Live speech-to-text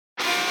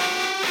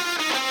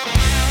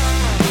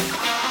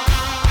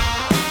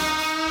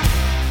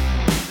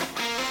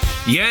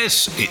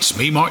Yes, it's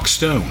me, Mark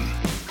Stone,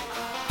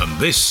 and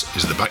this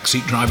is the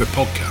Backseat Driver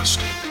Podcast.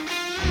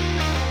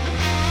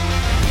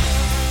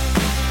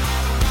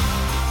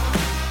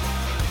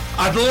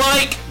 I'd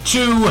like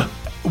to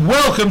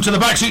welcome to the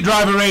Backseat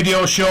Driver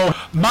Radio Show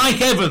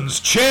Mike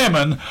Evans,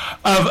 chairman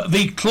of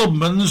the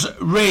Clubmans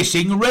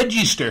Racing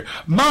Register.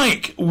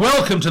 Mike,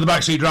 welcome to the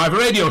Backseat Driver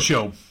Radio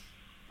Show.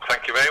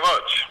 Thank you very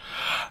much.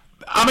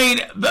 I mean,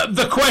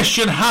 the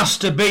question has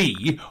to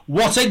be,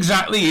 what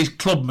exactly is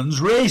Clubmans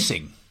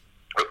Racing?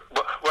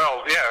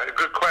 Well, yeah,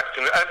 good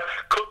question.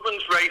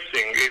 Clubmans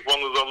Racing is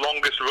one of the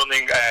longest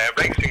running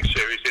racing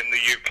series in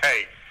the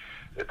UK.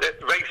 The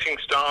racing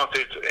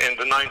started in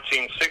the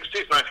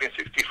 1960s.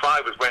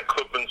 1965 was when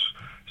Clubmans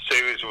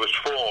series was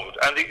formed,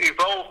 and it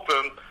evolved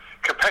from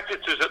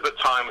competitors at the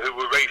time who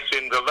were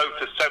racing the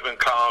Lotus 7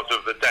 cars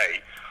of the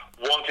day,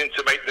 wanting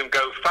to make them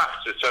go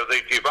faster. So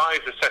they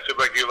devised a set of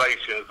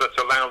regulations that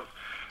allowed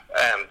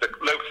the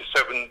Lotus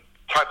 7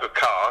 type of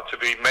car to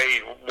be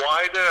made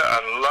wider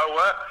and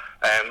lower,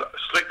 and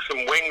slick some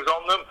wings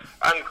on them,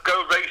 and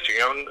go racing,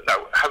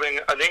 having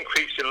an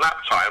increase in lap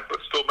time, but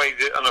still made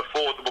it an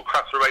affordable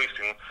class of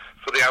racing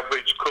for the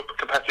average club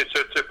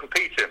competitor to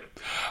compete in.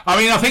 I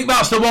mean, I think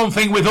that's the one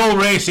thing with all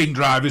racing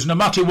drivers, no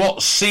matter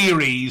what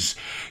series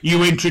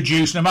you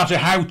introduce, no matter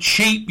how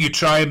cheap you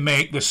try and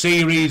make the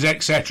series,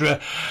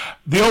 etc.,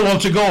 they all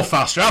want to go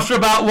faster. After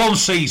about one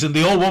season,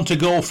 they all want to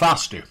go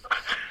faster.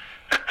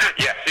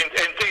 Yes,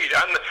 indeed.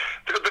 And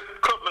the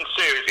Clubman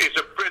series is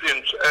a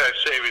brilliant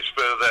series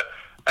for the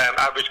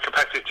average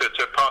competitor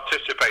to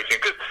participate in.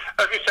 Because,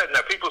 as you said,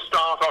 now people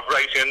start off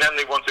racing and then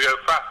they want to go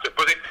faster,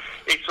 but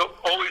it's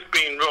always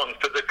been run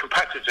for the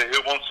competitor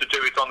who wants to do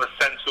it on a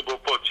sensible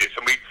budget.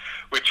 And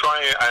we try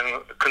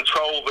and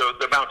control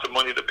the amount of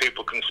money that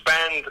people can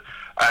spend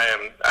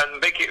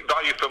and make it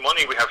value for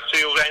money. We have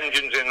sealed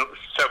engines in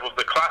several of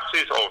the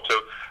classes, or to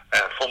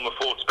form the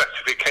full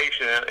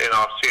specification in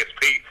our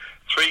CSP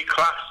 3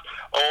 class,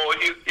 or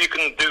you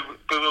can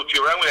build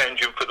your own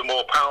engine for the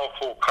more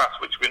powerful class,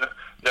 which we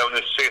known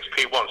as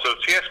CSP 1. So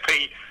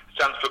CSP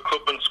stands for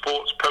Clubman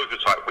Sports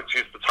Prototype, which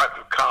is the type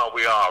of car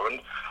we are, and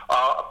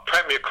our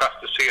premier class,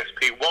 the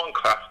CSP 1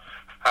 class,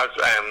 has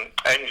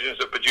engines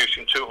that produce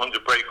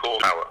 200 brake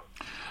horsepower.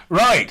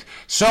 Right.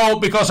 So,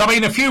 because, I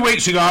mean, a few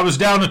weeks ago I was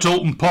down at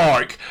Oulton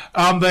Park,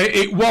 and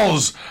it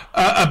was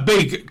a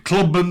big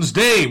Clubman's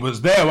Day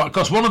was there,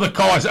 because one of the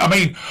cars, I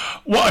mean,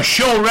 what a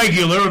show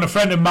regular, and a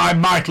friend of mine,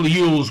 Michael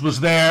Ewells,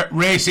 was there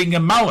racing a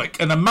Malik,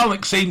 and a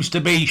Malik seems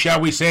to be,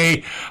 shall we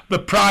say, the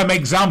prime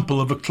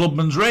example of a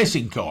Clubman's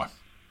racing car.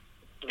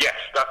 Yes,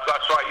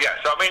 that's right, yes.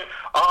 I mean,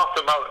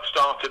 Arthur Malik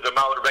started the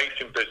Malik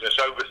racing business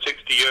over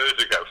 60 years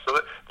ago, so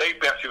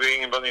they've actually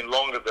been running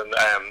longer than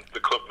the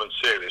Clubman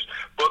series.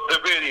 But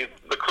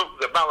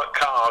the Malik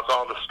cars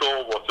are the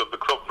stalwart of the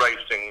club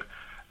racing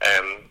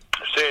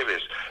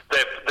series.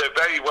 They're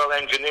very well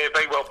engineered,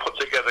 very well put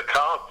together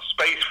cars,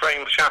 space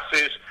frame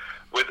chassis.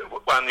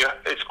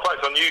 It's quite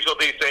unusual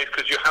these days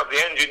because you have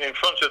the engine in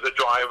front of the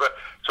driver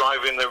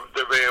driving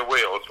the rear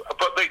wheels.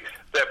 But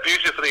they're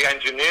beautifully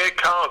engineered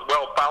cars,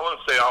 well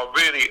balanced. They are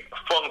really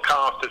fun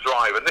cars to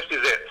drive, and this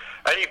is it.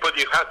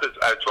 Anybody who has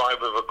a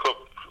driver of a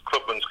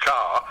Clubman's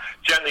car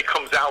generally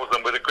comes out with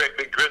them with a great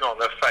big grin on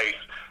their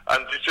face,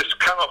 and you just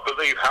cannot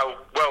believe how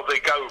well they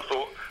go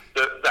for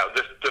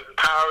the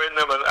power in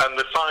them and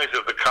the size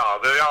of the car.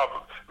 They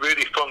are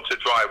really fun to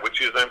drive,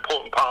 which is an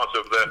important part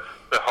of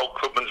the whole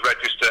Clubman's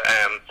Register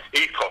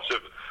ethos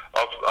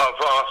of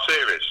our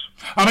series.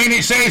 I mean,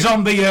 it says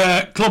on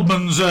the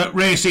Clubman's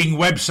Racing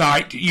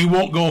website, you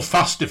won't go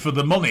faster for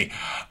the money.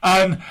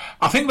 And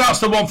I think that's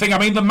the one thing. I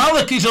mean, the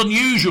Malik is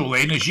unusual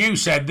in, as you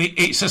said,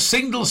 it's a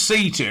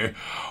single-seater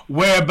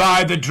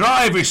whereby the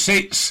driver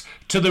sits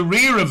to the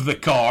rear of the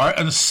car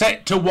and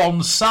set to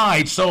one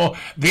side. So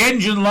the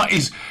engine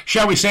is,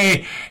 shall we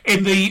say,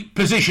 in the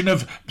position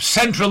of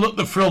central at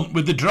the front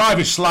with the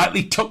driver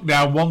slightly tucked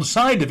down one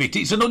side of it.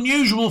 It's an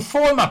unusual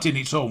format in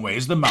its own way,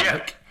 is the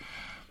Malik.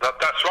 Yeah,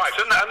 that's right.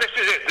 And this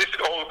is it. This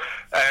all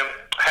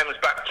hems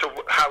back to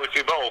how it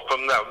evolved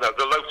from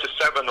the Lotus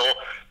 7, or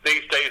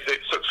these days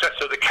its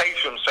successor, the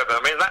Caterham 7.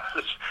 I mean, that's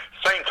the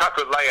same type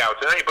of layout.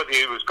 And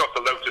anybody who's got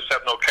a Lotus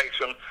 7 or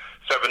Caterham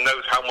 7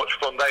 knows how much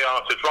fun they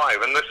are to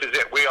drive, and this is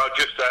it. We are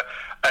just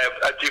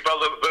a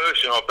developed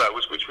version of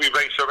those, which we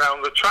race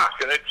around the track,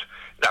 and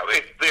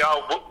they are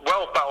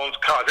well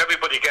balanced cars.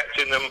 Everybody gets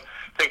in them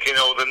thinking,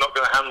 they're not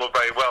going to handle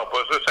very well,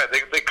 but as I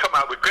said, they come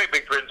out with great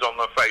big grins on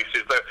their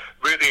faces. They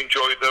really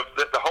enjoy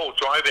the whole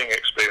driving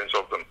experience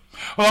of them.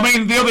 Well, I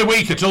mean, the other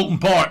week at Oulton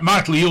Park,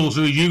 Michael Ewells,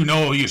 who you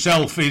know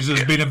yourself has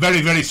been a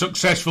very, very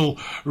successful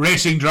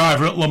racing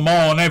driver at Le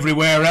Mans and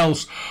everywhere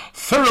else,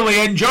 thoroughly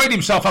enjoyed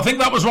himself. I think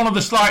that was one of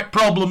the slight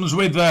problems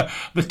with the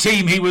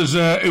team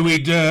who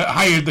he'd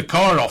hired the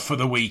car off for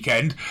the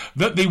weekend,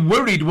 that they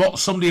worried what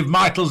somebody of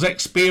Michael's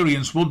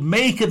experience would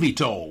make of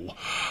it all.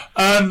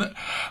 And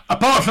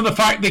apart from the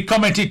fact they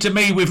commented to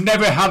me, we've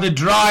never had a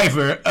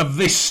driver of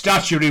this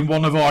stature in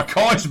one of our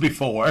cars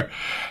before,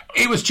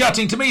 he was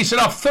chatting to me. He said,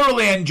 I've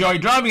thoroughly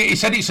enjoyed driving it. He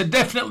said, it's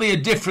definitely a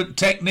different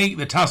technique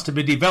that has to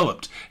be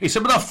developed. He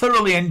said, but I've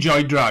thoroughly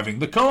enjoyed driving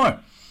the car.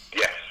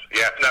 Yes,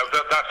 yeah, no,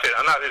 that's it.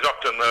 And that is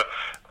often the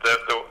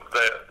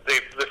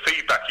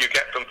feedback you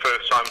get from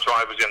first-time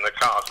drivers in the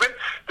cars. I mean,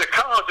 the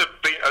cars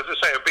have been, as I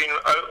say,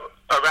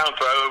 around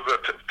for over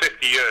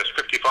 50 years,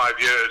 55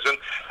 years. And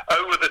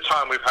over the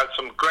time, we've had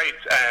some great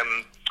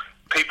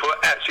people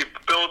actually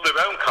build their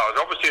own cars,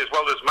 obviously, as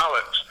well as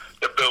Mallets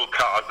that build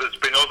cars. There's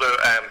been other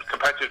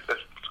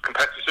competitors,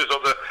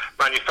 other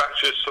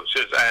manufacturers such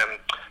as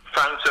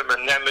Phantom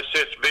and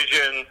Nemesis,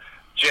 Vision,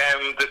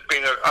 Gem. There's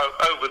been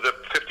over the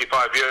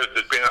 55 years,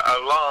 there's been a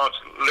large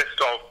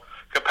list of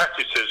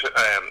competitors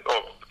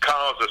or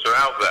cars that are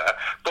out there,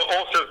 but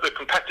also the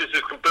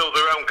competitors can build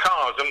their own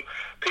cars, and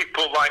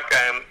people like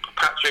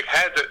Patrick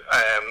Head,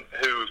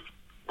 who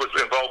was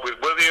involved with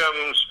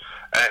Williams,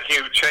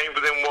 Hugh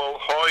Chamberlain, Will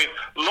Hoy,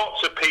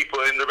 lots of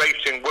people in the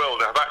racing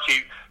world have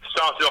actually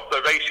started off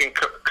their racing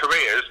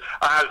careers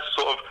as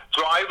sort of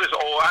drivers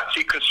or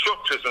actually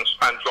constructors and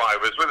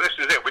drivers. Well, this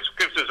is it, which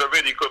gives us a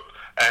really good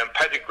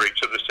pedigree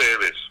to the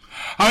series.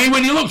 I mean,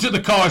 when you looked at the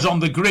cars on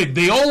the grid,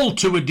 they all,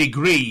 to a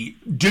degree,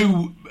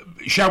 do,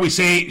 shall we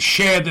say,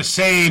 share the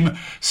same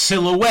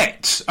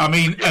silhouette. I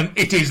mean, and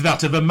it is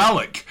that of a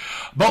Malik.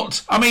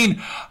 But, I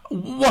mean,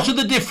 what are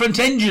the different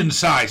engine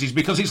sizes?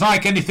 Because it's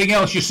like anything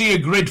else. You see a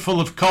grid full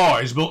of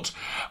cars, but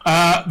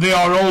they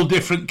are all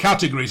different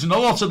categories. And a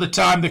lot of the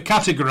time, they're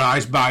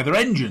categorised by their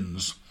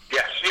engines.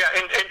 Yes, yeah,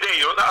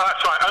 indeed.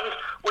 That's right. And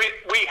we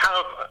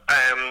have,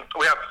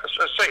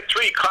 let's say,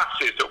 3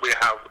 classes that we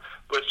have.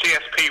 But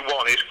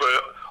CSP1 is for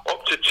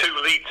up to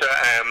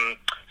 2-litre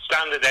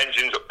standard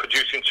engines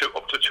producing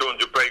up to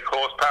 200 brake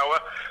horsepower.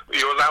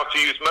 You're allowed to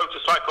use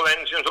motorcycle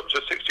engines up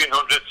to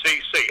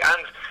 1600cc,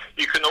 and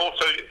you can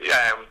also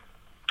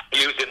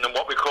use in them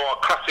what we call our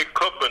classic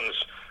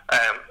Clubmans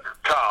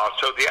cars.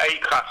 So the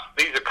A-class,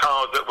 these are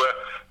cars that were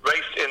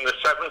raced in the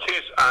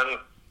 70s, and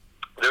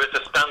there is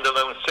a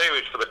standalone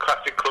series for the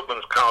classic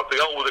Clubmans cars, the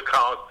older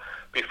cars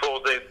before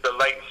the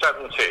late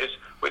 70s,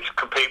 which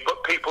compete,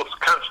 but people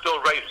can still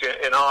race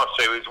in our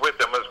series with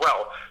them as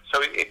well.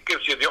 So it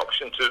gives you the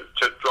option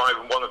to drive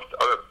in one of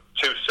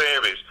 2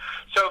 series.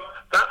 So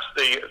that's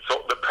the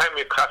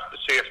Premier class, the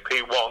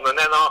CSP1, and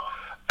then our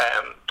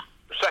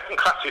second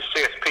class is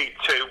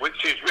CSP2,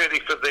 which is really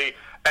for the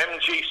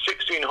MG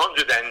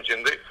 1600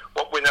 engine,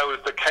 what we know as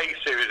the K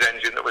series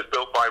engine that was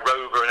built by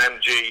Rover and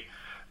MG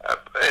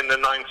in the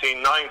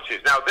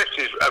 1990s. Now, this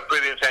is a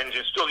brilliant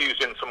engine, still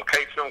used in some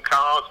Caterham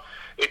cars.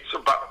 It's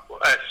about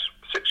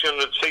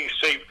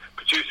 600cc,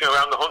 producing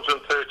around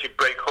 130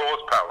 brake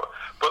horsepower.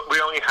 But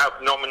we only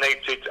have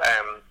nominated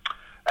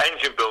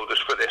engine builders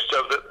for this,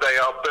 so that they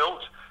are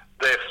built,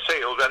 they're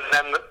sealed, and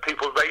then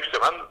people race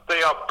them. And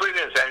they are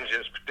brilliant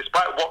engines,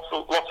 despite what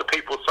lots of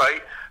people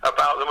say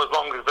about them. As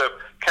long as they're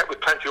kept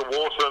with plenty of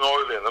water and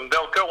oil in them,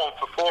 they'll go on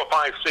for 4 or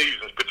 5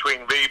 seasons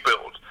between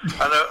rebuilds.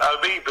 And a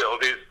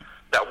rebuild is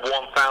that £1,000,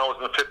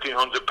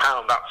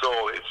 £1,500, that's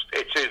all. It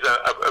is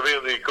a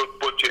really good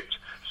budget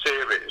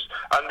series.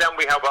 And then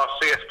we have our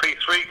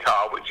CSP3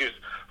 car, which is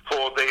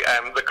for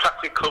the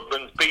classic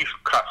Clubman's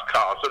B-class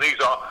cars. So these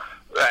are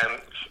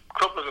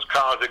Clubman's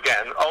cars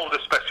again, older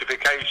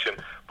specification,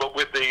 but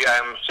with the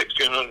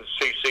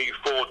 1600cc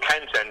Ford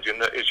Kent engine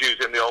that is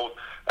used in the old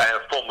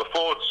former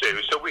Ford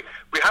series. So we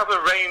have a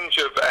range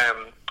of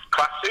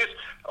classes.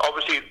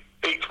 Obviously,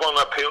 each one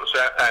appeals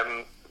to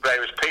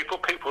various people.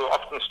 People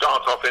often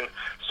start off in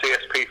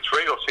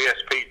CSP3 or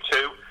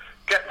CSP2,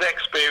 get the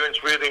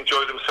experience, really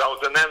enjoy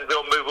themselves, and then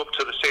they'll move up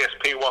to the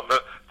CSP1,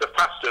 the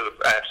faster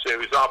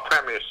series, our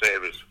Premier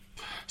series.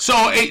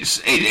 So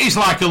it's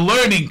like a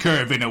learning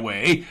curve in a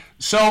way.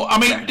 So I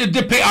mean,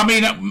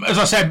 as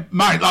I said,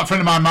 that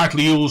friend of mine,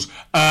 Michael Ewells,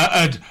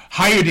 had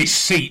hired his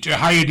seat or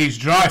hired his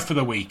drive for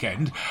the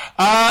weekend.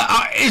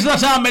 Is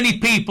that how many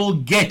people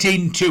get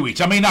into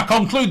it? I mean, I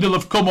conclude they'll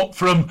have come up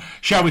from,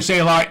 shall we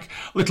say, like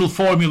little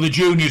Formula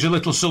Juniors or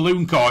little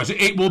saloon cars.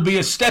 It will be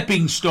a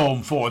stepping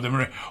stone for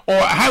them,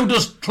 or how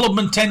does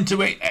Clubman tend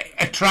to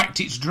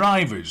attract its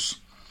drivers?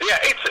 Yeah,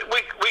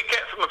 we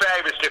get from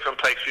various different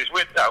places.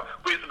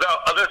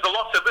 There's a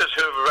lot of us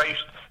who have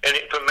raced in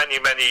it for many,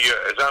 many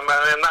years, and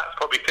that's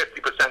probably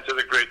 50% of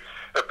the grid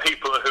of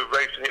people who've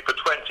raced in it for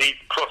 20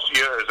 plus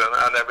years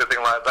and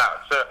everything like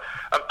that. So,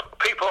 and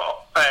people,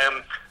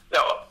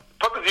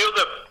 probably the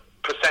other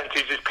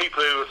percentage is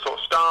people who are sort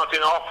of starting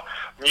off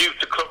new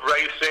to club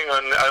racing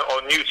or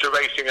new to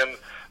racing and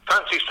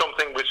fancy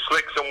something with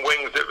slicks and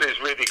wings that is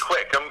really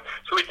quick.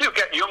 So we do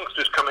get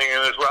youngsters coming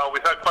in as well.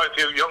 We've had quite a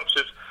few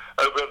youngsters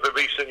over the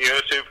recent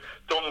years who've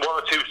done 1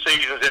 or 2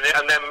 seasons in it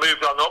and then moved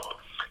on up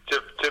to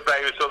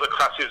various other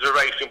classes of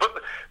racing. But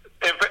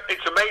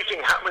it's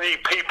amazing how many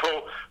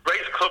people,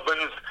 race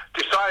Clubmans,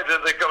 decide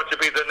that they're going to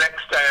be the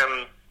next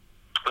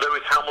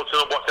Lewis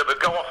Hamilton or whatever,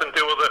 go off and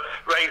do other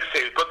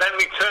races, but then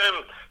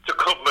return to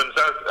Clubmans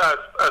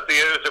as the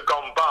years have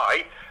gone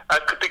by,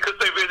 because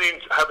they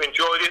really have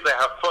enjoyed it. They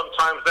have fun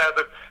times there.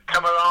 The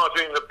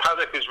camaraderie in the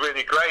paddock is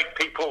really great.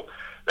 People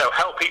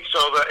help each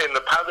other in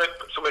the paddock.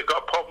 Somebody's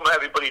got a problem,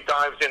 everybody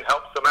dives in,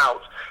 helps them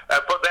out.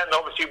 But then,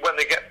 obviously, when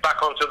they get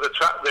back onto the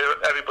track,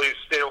 everybody's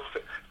still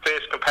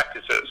fierce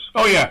competitors.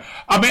 Oh, yeah.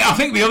 I mean, I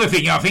think the other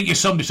thing, I think you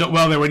summed it up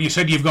well there when you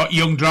said you've got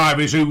young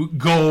drivers who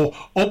go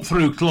up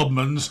through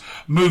Clubmans,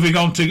 moving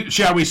on to,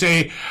 shall we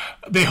say,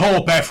 the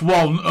Hope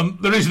F1, and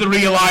there is the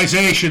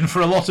realisation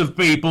for a lot of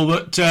people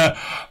that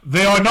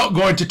they are not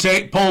going to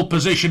take pole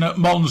position at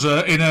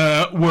Monza in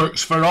a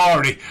works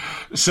Ferrari.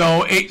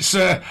 So it's,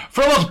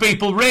 for a lot of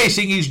people,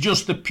 racing is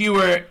just the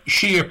pure,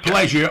 sheer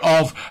pleasure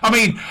of, I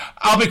mean,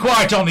 I'll be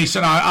quite honest,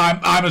 and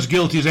I'm as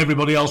guilty as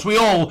everybody else. We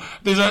all,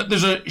 there's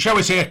a, shall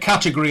we say, a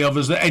category of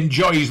us that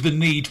enjoys the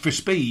need for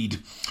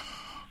speed.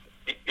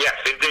 Yes,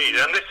 indeed,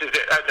 and this is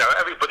it.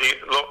 Everybody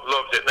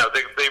loves it. No,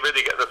 they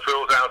really get the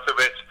thrills out of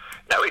it.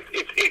 No, it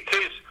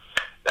is.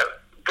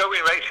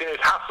 Going racing is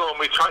hassle, and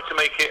we try to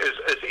make it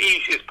as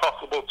easy as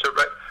possible to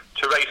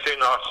race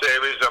in our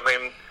series. I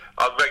mean,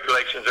 our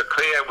regulations are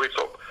clear.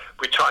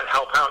 We try and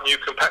help out new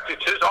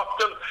competitors.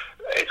 Often,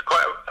 it's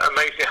quite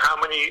amazing how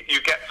many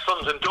you get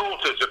sons and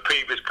daughters of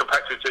previous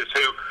competitors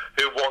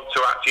who want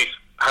to actually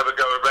have a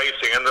go at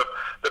racing, and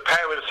the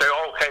parents say,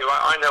 oh, okay,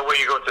 right, I know where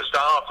you're going to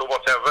start or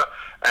whatever.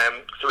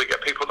 So we get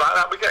people like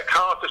that. We get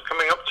karters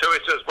coming up to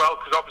it as well,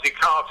 because obviously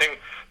karting,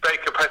 very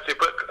competitive,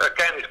 but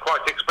again, it's quite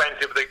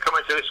expensive. They come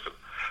into this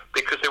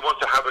because they want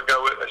to have a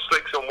go at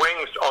slicks and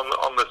wings on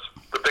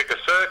the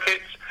bigger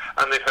circuits,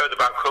 and they've heard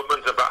about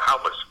Clubmans, about how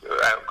much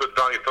good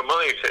value for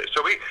money it is. So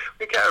we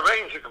get a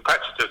range of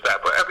competitors there,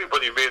 but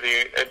everybody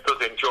really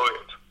does enjoy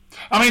it.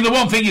 I mean, the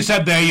one thing you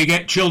said there, you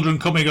get children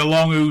coming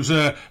along who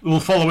will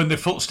follow in the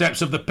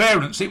footsteps of the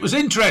parents. It was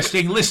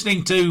interesting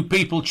listening to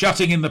people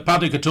chatting in the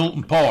paddock at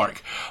Oulton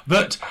Park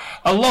that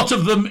a lot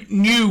of them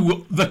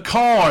knew the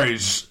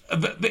cars.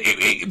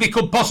 They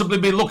could possibly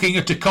be looking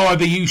at a car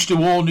they used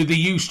to own, or they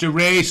used to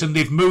race, and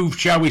they've moved,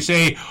 shall we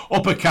say,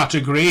 up a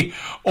category,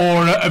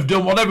 or have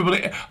done whatever.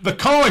 But the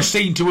cars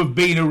seem to have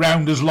been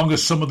around as long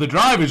as some of the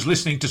drivers,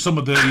 listening to some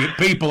of the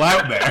people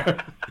out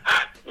there.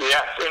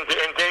 Yes,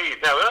 indeed.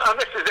 No, and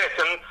this is it.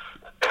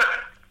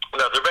 And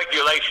the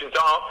regulations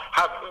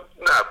have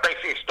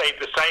basically stayed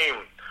the same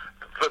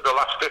for the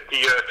last 50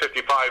 years,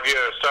 55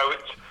 years. So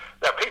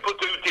people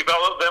do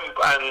develop them,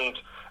 and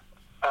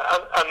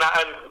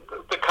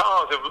the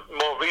cars of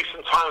more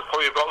recent times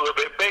probably got a little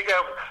bit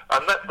bigger,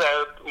 and that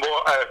they're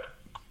more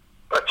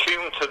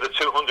attuned to the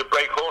 200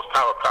 brake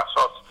horsepower class,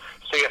 or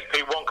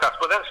CSP1 class.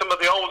 But then some of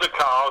the older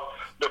cars,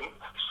 the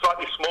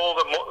slightly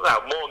smaller,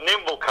 more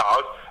nimble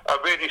cars, are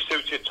really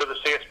suited to the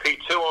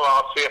CSP2 or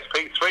our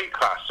CSP3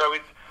 class. So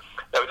it's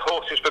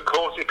horses for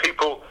courses.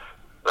 People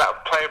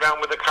play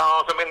around with the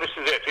cars. I mean, this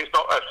is it. It's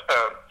not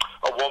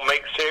a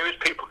one-make series.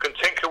 People can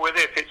tinker with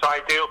it. It's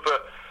ideal for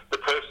the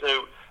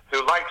person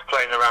who likes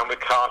playing around with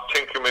cars,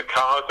 tinkering with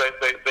cars.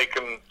 They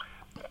can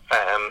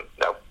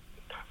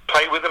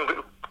play with them,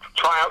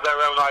 try out their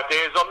own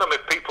ideas on them.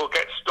 If people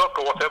get stuck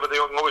or whatever, they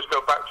can always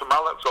go back to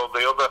Mallet's or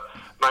the other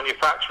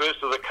manufacturers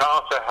of the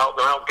car to help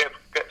them out,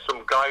 get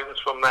some guidance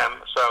from them.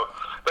 So,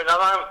 but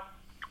now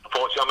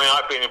unfortunately,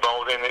 I've been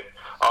involved in it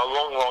a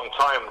long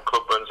time,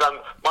 Clubmans, and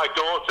my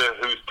daughter,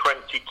 who's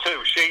 22,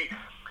 she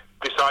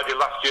decided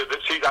last year that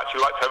she'd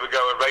actually like to have a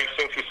go at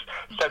racing. She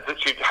said that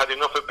she'd had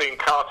enough of being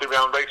carted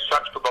around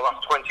racetracks for the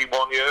last 21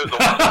 years or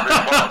whatever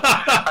it was,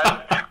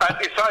 and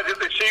decided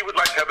that she would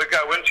like to have a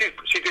go. And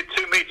she did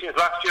 2 meetings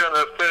last year, and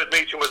her third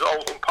meeting was at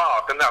Oulton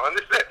Park. And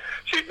this is it.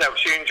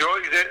 She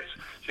enjoys it.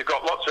 She's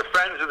got lots of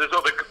friends, and there's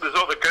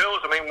other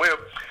girls. I mean, we're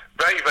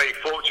very, very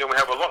fortunate. We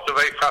have a lot of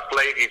very fast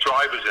lady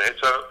drivers in it.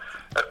 So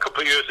a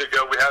couple of years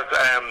ago, we had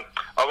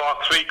of our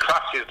 3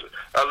 classes,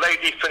 a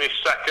lady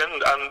finished second,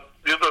 and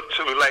the other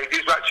 2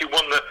 ladies actually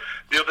won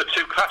the other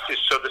 2 classes.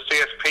 So the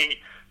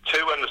CSP2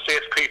 and the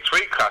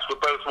CSP3 class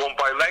were both won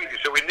by ladies.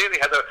 So we nearly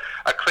had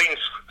a clean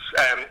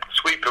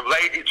sweep of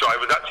lady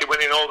drivers actually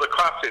winning all the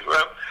classes.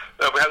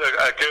 We had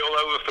a girl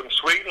over from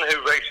Sweden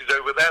who races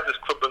over there. There's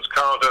Clubmans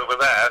cars over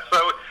there. So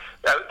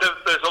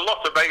there's a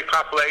lot of very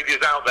fast ladies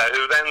out there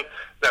who then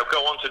they'll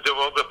go on to do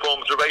other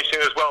forms of racing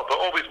as well, but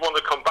always want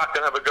to come back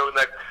and have a go in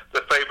their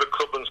favourite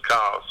Clubmans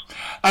cars.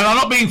 And I'm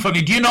not being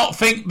funny, do you not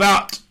think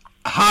that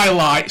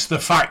highlights the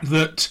fact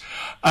that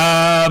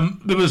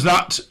there was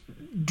that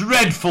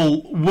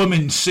dreadful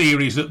women's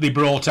series that they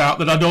brought out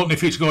that I don't know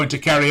if it's going to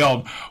carry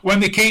on, when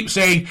they keep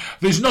saying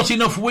there's not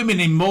enough women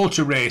in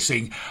motor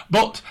racing?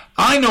 But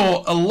I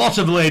know a lot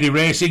of lady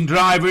racing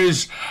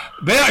drivers,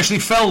 they actually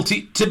felt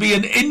it to be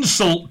an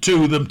insult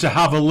to them to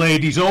have a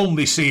ladies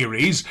only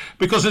series,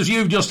 because as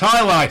you've just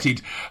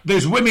highlighted,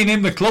 there's women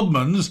in the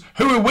Clubmans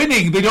who are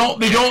winning. They don't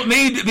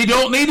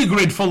need a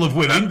grid full of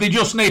women. They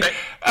just need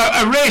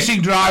a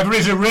racing driver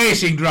is a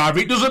racing driver.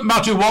 It doesn't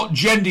matter what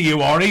gender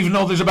you are, even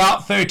though there's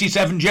about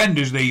 37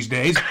 genders these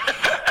days.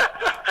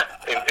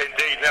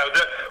 Indeed, no,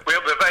 we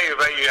have a very,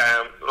 very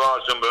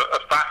large number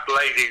of fast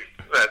ladies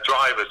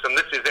drivers, and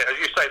this is it. As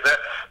you say,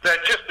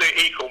 they're just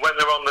equal when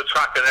they're on the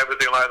track and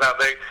everything like that.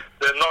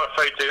 They're not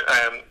afraid to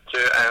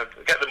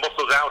get the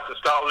muscles out and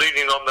start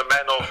leaning on the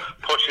men or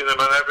pushing them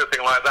and everything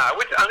like that.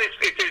 And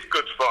it is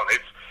good fun.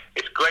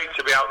 it's great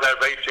to be out there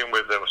racing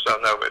with them. So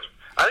no, it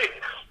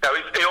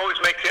always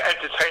makes it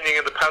entertaining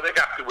in the paddock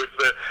afterwards.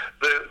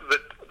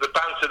 The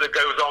banter that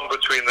goes on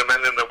between the men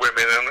and the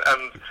women,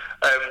 and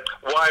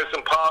wives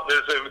and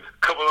partners who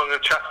come along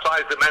and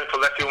chastise the men for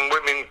letting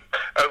women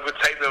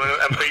overtake them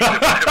and beat them.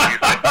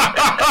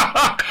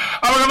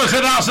 I was going to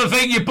say, that's the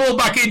thing you pull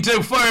back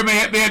into for me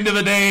at the end of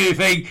the day. You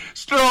think,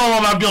 Stroll,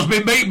 I've just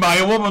been beaten by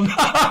a woman.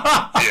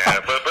 Yeah,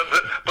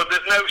 but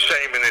there's no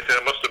shame in it,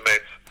 I must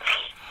admit.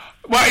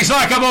 Well, it's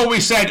like I've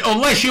always said,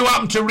 unless you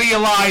happen to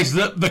realise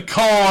that the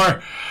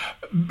car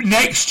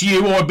next to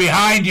you or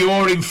behind you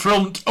or in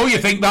front, you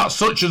think that's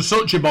such and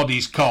such a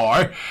body's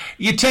car,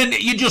 you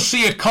just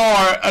see a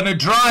car and a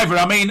driver.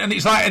 I mean, and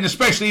it's like, and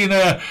especially in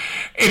an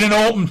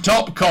open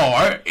top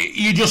car,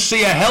 you just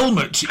see a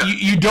helmet.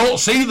 You don't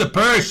see the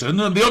person,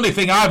 and the only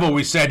thing I've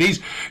always said is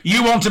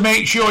you want to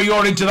make sure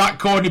you're into that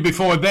corner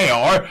before they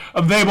are,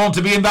 and they want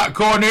to be in that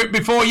corner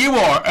before you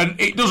are, and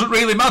it doesn't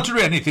really matter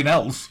anything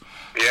else.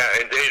 Yeah,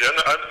 indeed,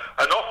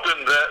 and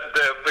often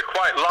they're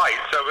quite light,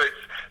 so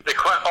they're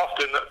quite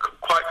often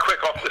quite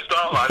quick off the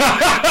start line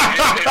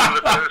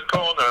into the first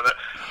corner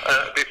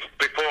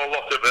before a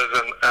lot of us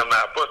and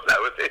that. But no,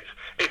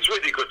 it's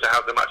really good to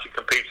have them actually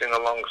competing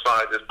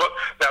alongside us. But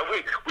no,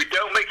 we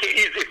don't make it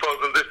easy for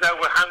them. There's no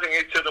we're handing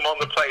it to them on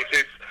the plate.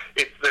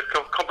 It's the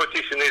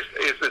competition is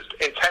as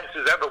intense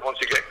as ever once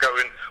you get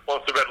going.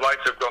 Once the red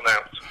lights have gone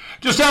out.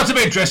 Just out of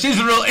interest, is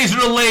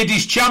there a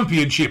ladies'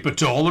 championship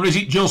at all, or is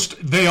it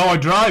just they are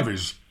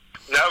drivers?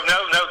 No.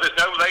 There's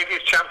no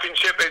ladies'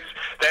 championship.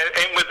 They're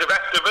in with the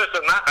rest of us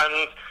and that.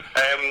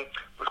 And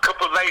a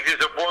couple of ladies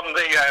have won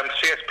the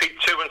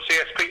CSP2 and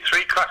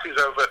CSP3 classes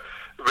over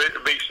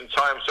recent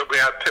times. So we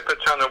had Pippa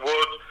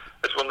Tanner-Wood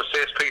has won the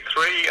CSP3,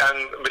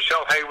 and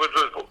Michelle Hayward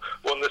has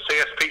won the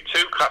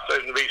CSP2 class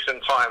in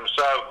recent times.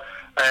 So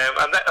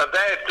and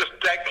they're just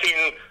dead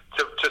keen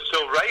to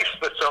still race.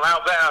 They're still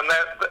out there, and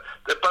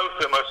they're both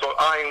of them are sort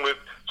of eyeing with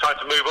trying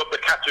to move up the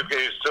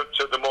categories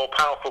to the more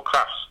powerful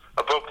class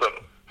above them.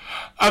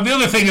 And the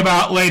other thing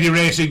about lady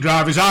racing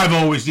drivers I've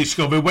always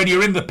discovered, when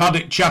you're in the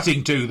paddock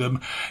chatting to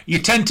them, you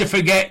tend to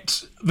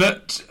forget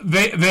that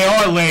they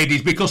are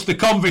ladies, because the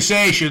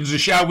conversations are,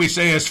 shall we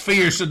say, as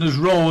fierce and as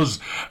raw as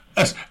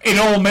in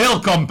all male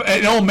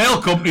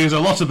companies a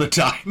lot of the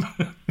time.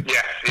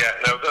 Yes,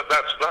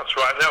 that's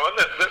right. No,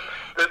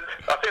 and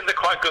I think they're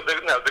quite good.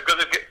 They're good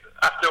at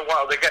after a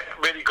while they get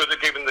really good at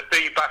giving the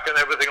feedback and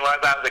everything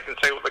like that. They can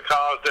say what the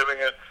car's doing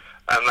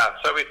and that.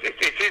 So it is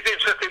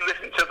interesting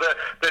listening to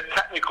the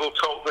technical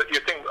talk that you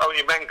think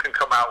only men can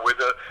come out with.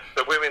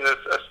 The women,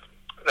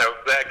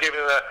 they're giving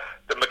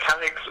the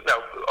mechanics.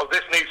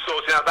 This needs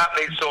sorting out, that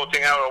needs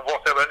sorting out, or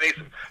whatever. It needs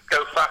to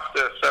go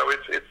faster. So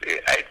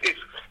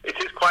it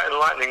is quite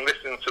enlightening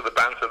listening to the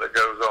banter that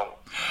goes on.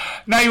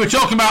 Now, you were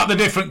talking about the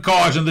different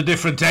cars and the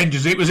different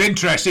engines. It was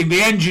interesting.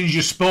 The engines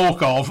you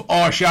spoke of,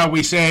 or shall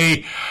we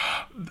say,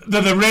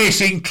 the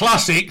racing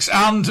classics,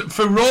 and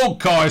for road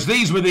cars,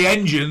 these were the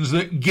engines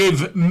that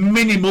give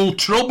minimal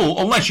trouble,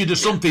 unless you do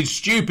something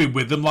stupid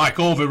with them, like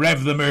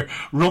over-rev them or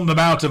run them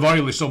out of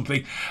oil or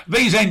something.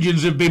 These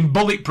engines have been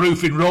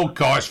bulletproof in road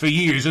cars for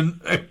years and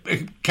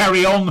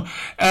carry on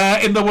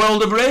in the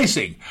world of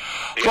racing.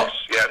 Yes,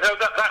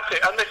 that's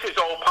it. And this is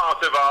all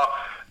part of our...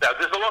 Now,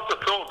 there's a lot of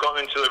thought gone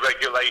into the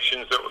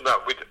regulations that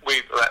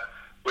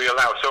we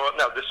allow. So,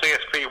 the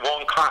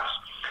CSP1 class,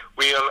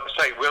 we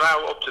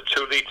allow up to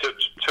 2 litre,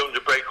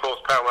 200 brake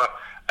horsepower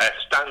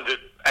standard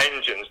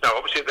engines. Now,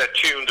 obviously, they're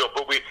tuned up,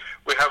 but we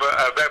have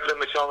a rev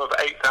limit on of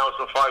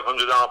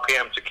 8,500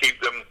 RPM to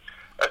keep them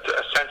at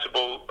a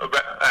sensible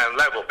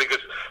level,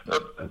 because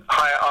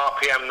higher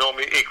RPM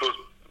normally equals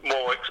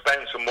more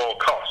expense and more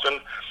cost.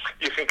 And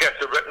you can get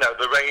the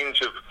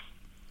range of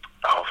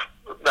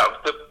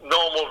the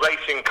normal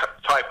racing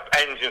type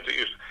engines that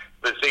use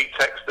the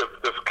Z-Tex,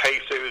 the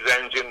K-Series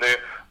engine, the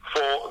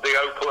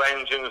Opel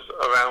engines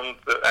around.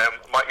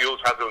 Mike Yules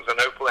had those an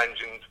Opel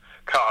engined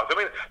cars. I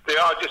mean, they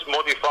are just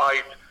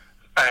modified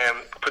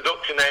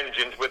production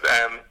engines with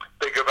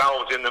bigger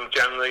valves in them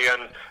generally,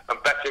 and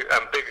better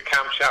and bigger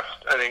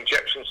camshafts and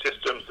injection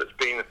systems that's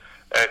been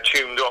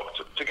tuned up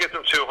to give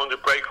them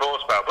 200 brake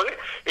horsepower. But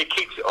it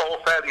keeps it all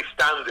fairly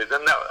standard,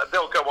 and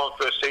they'll go on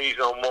for a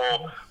season or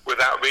more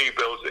without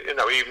rebuilds,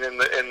 even in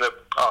the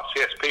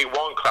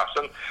CSP1 class.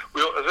 And as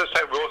I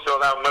say, we also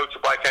allow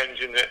motorbike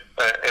engine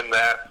in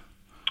there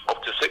up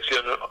to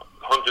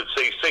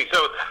 600cc. So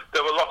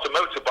there were lots of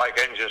motorbike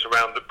engines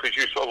around that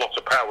produce a lot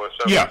of power.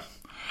 So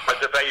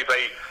at a very,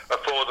 very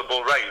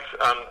affordable rate,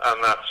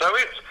 and that. So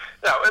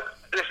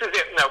this is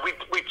it. Now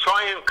we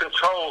try and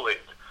control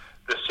it.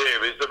 The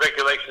series, the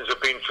regulations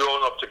have been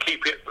drawn up to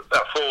keep it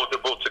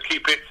affordable, to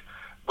keep it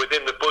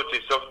within the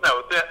budget. So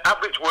the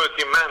average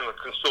working man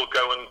can still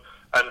go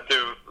and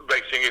do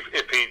racing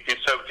if he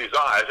so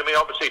desires. I mean,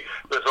 obviously,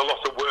 there's a lot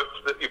of work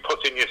that you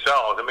put in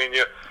yourselves. I mean,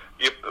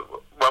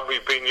 when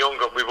we've been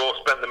younger, we've all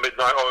spent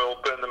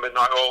burned the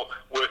midnight oil,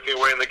 working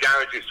away in the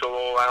garages till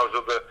all hours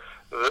of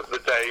the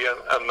day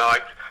and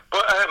night.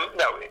 But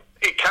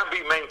it can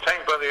be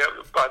maintained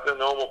by the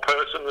normal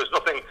person. There's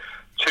nothing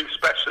too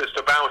specialist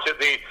about it.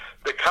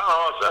 The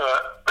cars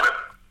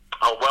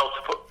are well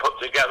put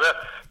together.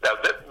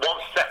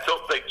 Once set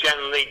up, they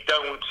generally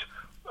don't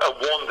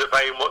wander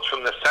very much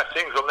from the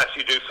settings unless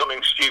you do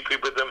something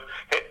stupid with them,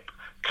 hit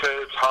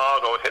curbs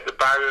hard or hit the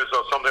barriers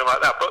or something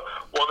like that. But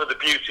one of the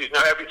beauties,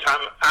 every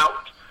time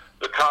out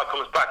the car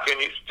comes back in,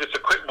 it's just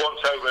a quick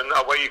once-over and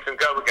away you can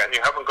go again.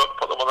 You haven't got to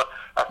put them on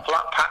a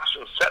flat patch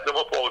and set them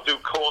up or do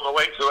corner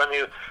weights or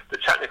any of the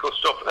technical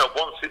stuff. Now,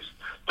 once it's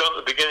done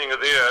at the beginning of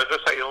the year, as I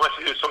say, unless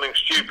you do something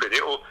stupid,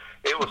 it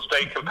will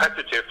stay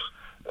competitive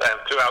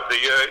throughout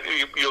the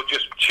year. You'll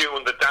just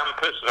tune the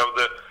dampers, so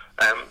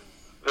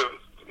the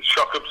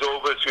shock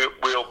absorbers,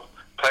 we'll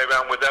play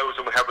around with those,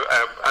 and we have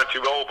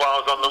anti-roll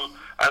bars on them,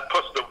 and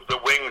plus the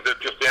wings are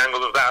just the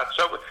angle of that.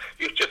 So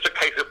it's just a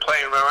case of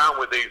playing around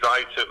with these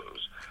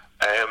items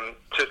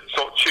to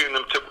sort of tune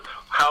them to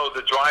how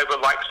the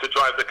driver likes to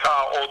drive the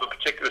car or the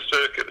particular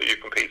circuit that you're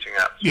competing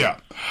at. Yeah.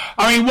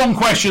 I mean, one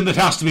question that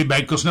has to be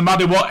made, because no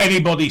matter what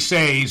anybody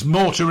says,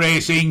 motor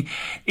racing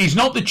is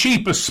not the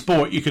cheapest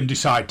sport you can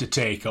decide to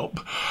take up.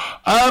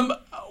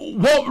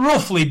 What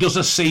roughly does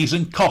a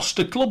season cost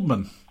a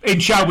clubman? In,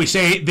 shall we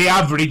say, the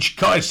average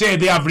car is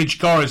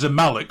a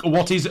Malik.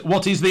 What is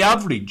the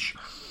average?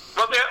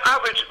 Well, the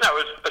average, as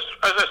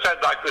I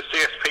said, like the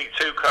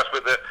CSP2 class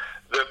with the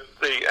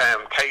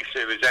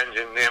K-Series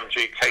engine, the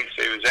MG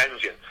K-Series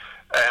engine,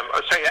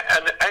 I'd say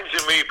an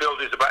engine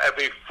rebuild is about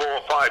every 4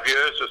 or 5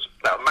 years, it's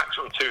about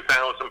maximum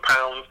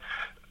 £2,000.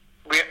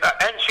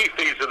 Entry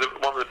fees are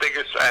one of the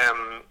biggest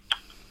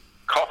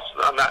costs,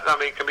 and that,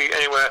 can be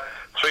anywhere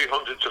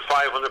 £300 to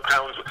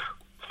 £500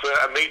 for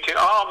a meeting.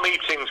 Our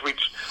meetings, we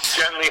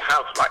generally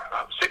have like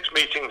 6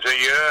 meetings a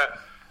year.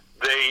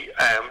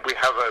 We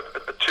have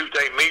a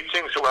 2-day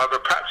meeting, so we'll have a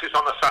practice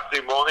on a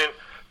Saturday morning,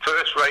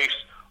 first race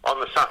on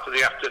the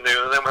Saturday afternoon,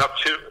 and then we'll have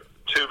two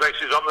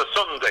races on the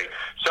Sunday.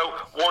 So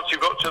once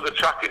you've got to the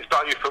track, it's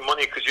value for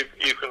money because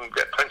you can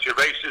get plenty of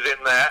races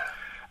in there.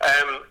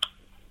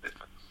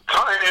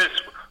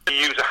 Tyres, we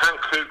use a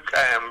Hankook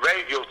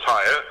radial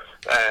tyre,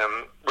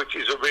 which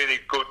is a really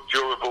good,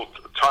 durable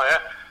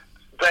tyre.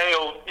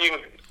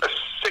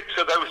 6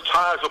 of those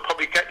tyres will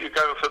probably get you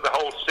going for the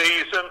whole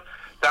season.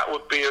 That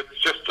would be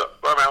just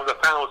around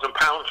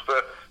 £1,000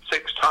 for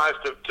 6 tyres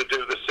to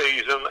do the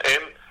season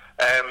in.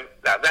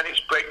 Then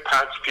it's brake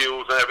pads,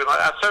 fuels, and everything like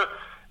that. So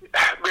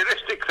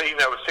realistically, a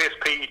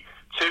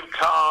CSP2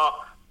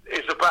 car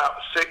is about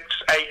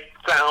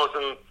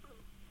 6,000-8,000.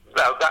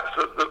 Now that's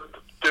the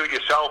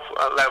do-it-yourself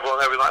level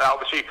and everything like that.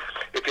 Obviously,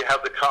 if you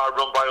have the car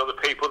run by other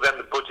people, then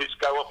the budgets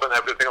go up and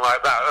everything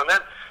like that. And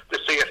then the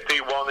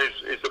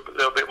CSP1 is a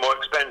little bit more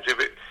expensive.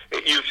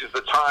 It uses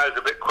the tyres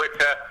a bit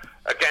quicker.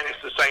 Again,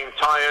 it's the same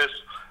tyres.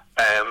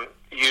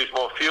 Use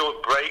more fuel,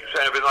 brakes,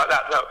 and everything like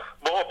that. Now,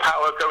 more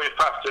power going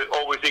faster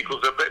always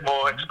equals a bit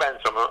more expense,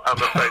 I'm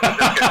afraid.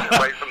 Just getting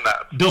away from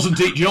that. Doesn't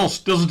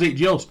it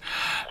just?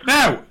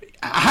 Now,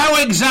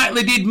 how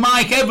exactly did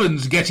Mike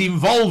Evans get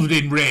involved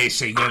in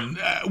racing? And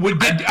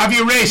have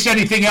you raced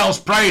anything else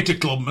prior to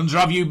Clubmans, or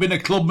have you been a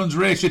Clubmans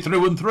racer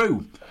through and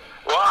through?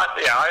 Well,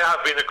 I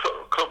have been a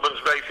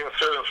Clubmans racing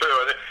through and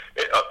through. And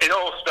it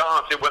all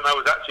started when I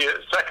was actually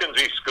at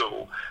secondary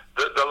school.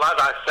 The lad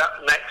I sat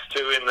next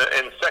to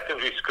in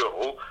secondary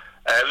school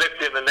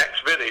lived in the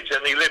next village,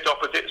 and he lived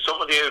opposite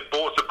somebody who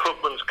bought a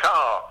Clubman's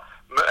car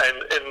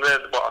in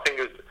I think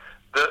it was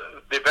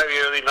the very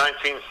early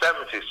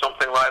 1970s,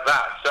 something like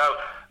that. So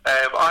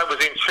I was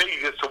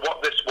intrigued as to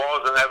what this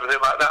was and everything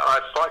like that, and I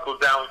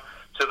cycled down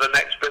to the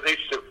next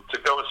village to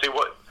go and see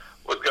what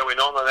was going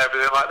on and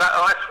everything like that.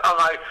 And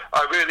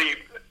I really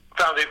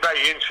found it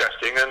very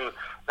interesting, and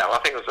I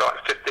think it was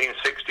like 15,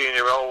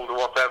 16-year-old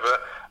or whatever.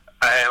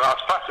 I was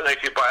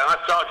fascinated by it, and I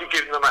started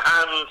giving them a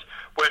hand,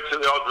 went to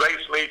the odd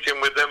race meeting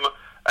with them,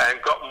 and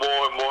got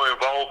more and more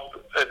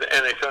involved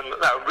in it, and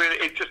really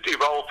it just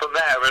evolved from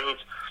there. And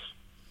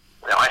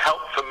I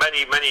helped for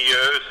many, many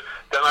years.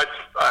 Then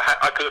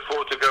I could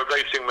afford to go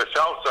racing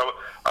myself, so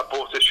I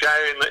bought a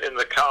share in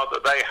the car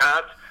that they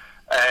had,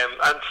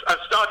 and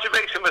started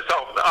racing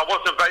myself. I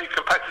wasn't very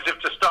competitive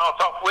to start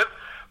off with,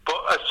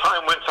 but as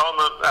time went on,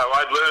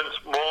 I learned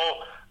more.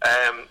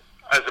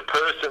 As a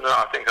person,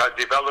 I think I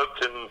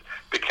developed and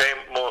became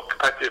a more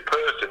competitive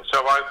person.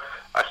 So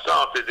I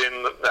started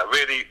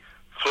really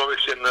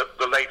flourished in the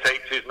late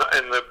 80s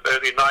and the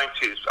early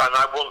 90s, and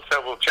I won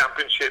several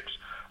championships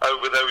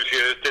over those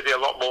years, did it a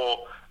lot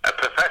more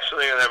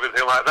professionally and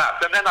everything like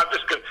that. And then I've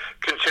just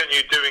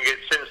continued doing it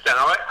since then.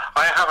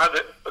 I have had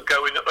a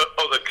go in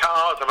other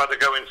cars, I've had a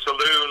go in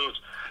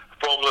saloons,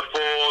 Formula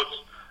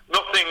Fords,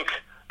 nothing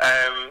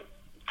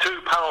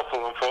too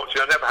powerful,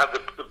 unfortunately. I never had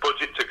the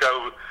budget to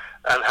go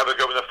and have a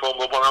go in the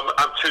Formula 1.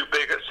 I'm too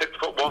big at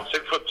 6'1",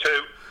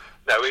 6'2".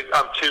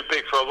 I'm too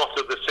big for a lot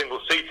of the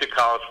single-seater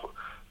cars,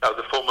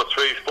 the Formula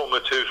 3s, Formula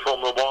 2s,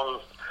 Formula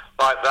 1s,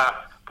 like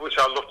that, which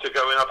I love to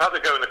go in. I've had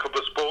to go in a couple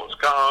of sports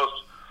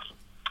cars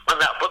and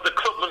that, but the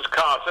Clubman's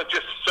cars are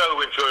just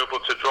so enjoyable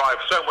to drive,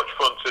 so much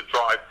fun to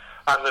drive,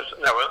 and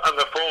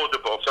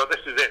affordable. So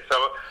this is it.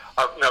 So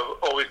I've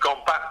always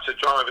gone back to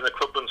driving a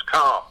Clubman's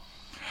car.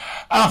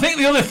 And I think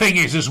the other thing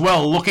is as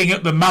well, looking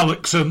at the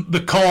Malloks and the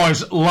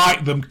cars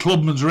like them,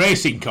 Clubman's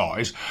racing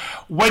cars,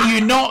 when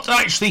you're not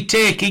actually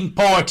taking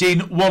part in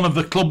one of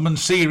the Clubman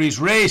Series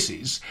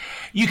races,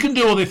 you can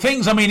do other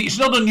things. I mean, it's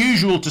not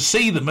unusual to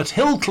see them at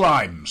hill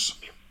climbs.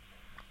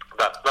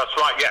 That's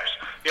right, yes.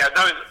 Yeah,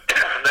 no,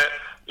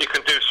 you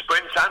can do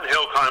sprints and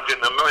hill climbs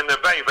in them. I mean, they're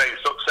very, very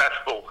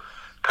successful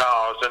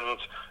cars, and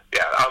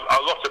yeah,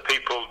 a lot of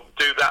people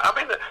do that. I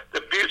mean,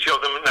 the beauty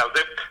of them,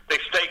 they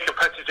stay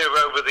competitive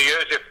over the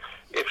years.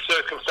 If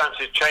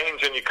circumstances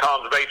change and you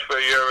can't race for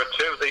a year or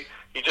two,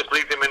 you just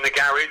leave them in the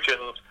garage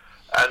and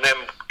then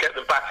get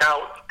them back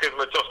out, give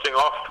them a dusting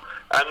off,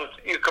 and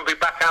you can be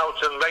back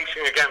out and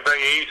racing again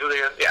very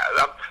easily. And yeah,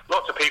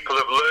 lots of people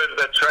have learned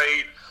their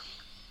trade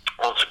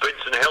on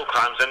sprints and hill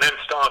climbs and then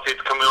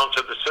started coming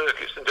onto the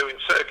circuits and doing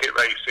circuit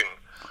racing.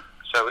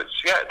 So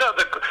they're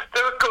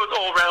a good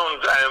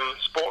all-round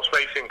sports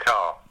racing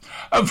car.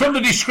 And from the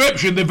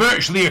description, they're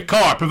virtually a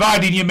car,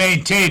 providing you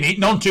maintain it,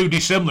 none too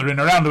dissimilar in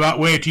a roundabout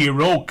way to your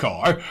road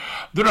car.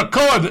 They're a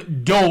car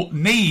that don't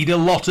need a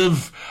lot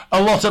of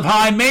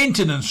high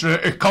maintenance or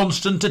a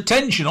constant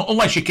attention,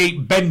 unless you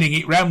keep bending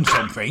it round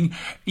something.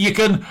 You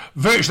can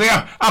virtually,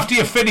 after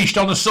you're finished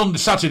on a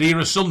Saturday or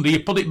a Sunday, you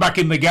put it back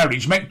in the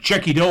garage,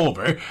 check it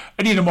over,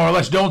 and you more or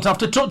less don't have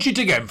to touch it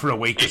again for a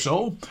week or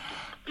so.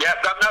 Yeah,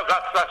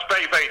 that's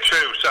very, very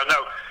true. So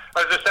no,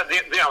 as I said,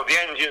 the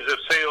engines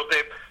are sealed.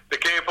 The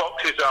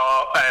gearboxes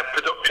are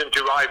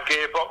production-derived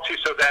gearboxes,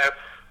 so they're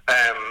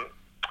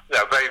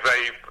very,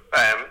 very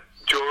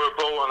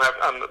durable. And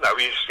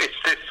it's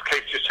this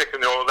case just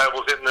checking the oil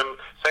levels in them.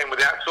 Same with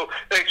the axle.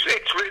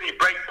 It's really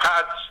brake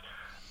pads.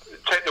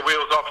 Take the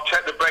wheels off.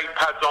 Check the brake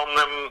pads on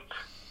them.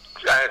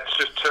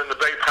 Just turn the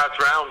brake pads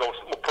around or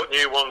put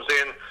new ones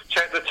in.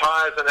 Check the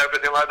tyres and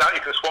everything like that.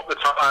 You can swap the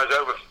tyres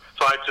over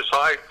side to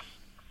side.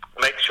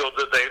 Make sure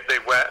that they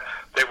wear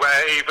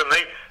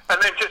evenly,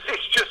 and then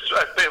it's just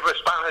a bit of a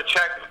spanner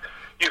check.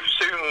 You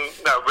soon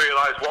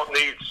realise what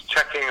needs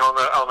checking on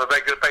a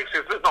regular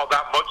basis. There's not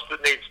that much that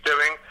needs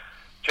doing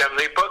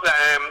generally, but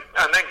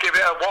and then give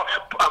it a wash,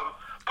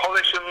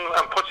 polish,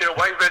 and put it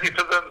away ready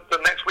for the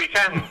next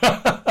weekend.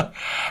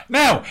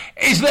 Now,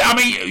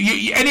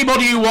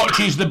 anybody who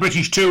watches the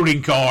British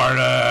Touring Car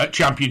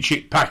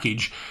Championship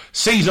package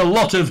sees a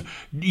lot of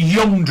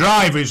young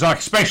drivers, like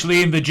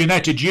especially in the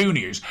Ginetta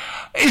Juniors.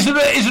 Is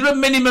there a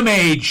minimum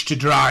age to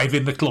drive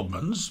in the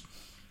Clubmans?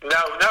 No,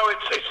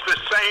 it's the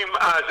same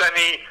as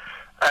any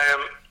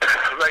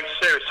race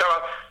series. So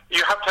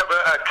you have to have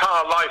a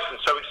car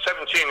license. So it's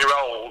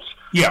 17-year-olds.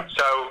 Yeah.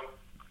 So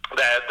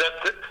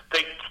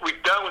we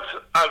don't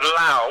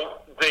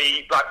allow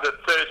the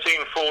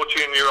 13,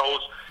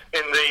 14-year-olds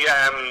in the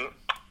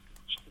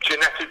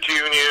Ginetta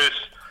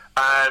Juniors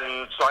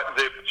and like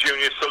the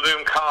junior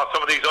saloon car,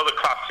 some of these other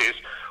classes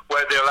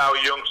where they allow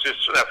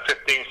youngsters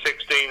 15,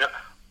 16.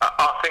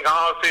 I think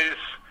ours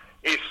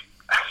is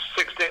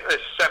 16,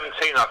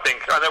 17. I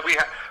think. I know we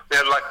had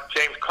like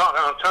James Clark.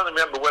 I'm trying to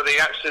remember whether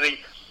I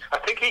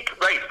think he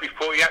raced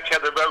before he actually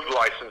had the road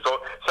license.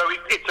 So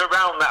it's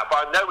around that.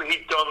 But I know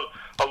he'd done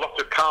a lot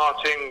of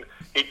karting.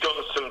 He'd done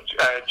some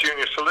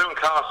junior saloon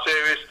car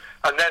series,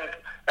 and then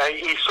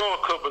he saw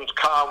a Clubman's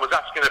car and was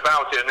asking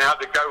about it, and he had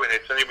to go in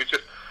it, and he was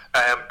just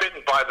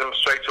bitten by them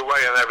straight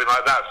away and everything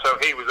like that. So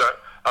he was a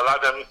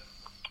lad, and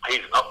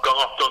he's gone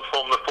off, done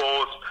Formula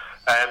 4s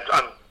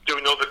and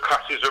doing other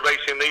classes of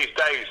racing these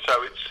days.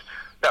 So it's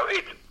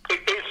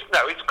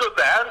good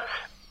there.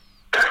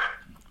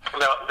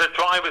 Most of the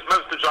drivers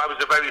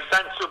are very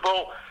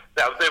sensible.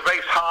 They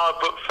race hard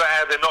but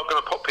fair. They're not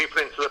going to put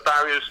people into the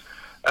barriers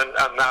and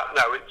that.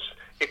 No,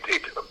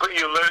 but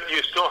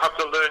you still have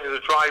to learn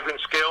the driving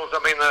skills. I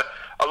mean, a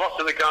lot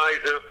of the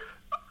guys who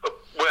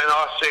were in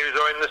our series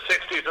are in the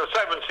 60s and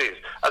 70s,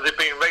 and they've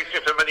been racing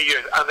for many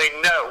years, and they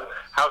know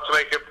how to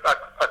make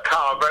a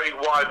car very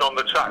wide on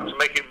the track to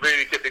make it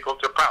really difficult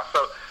to pass.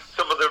 So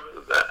some of the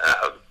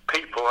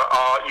people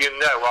are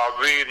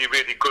really,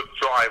 really good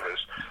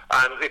drivers,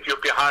 and if you're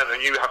behind them,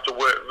 you have to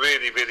work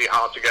really, really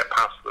hard to get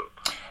past them.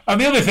 And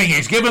the other thing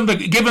is, given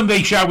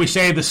the shall we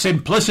say, the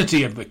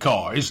simplicity of the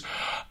cars,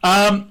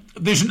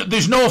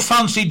 there's no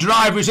fancy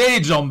driver's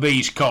aids on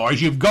these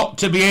cars. You've got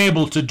to be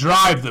able to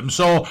drive them.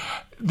 So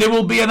there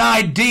will be an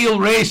ideal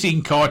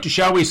racing car to,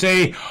 shall we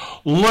say,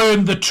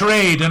 learn the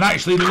trade and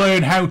actually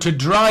learn how to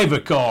drive a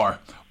car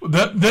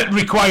that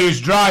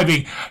requires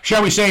driving.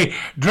 Shall we say,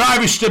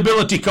 driver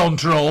stability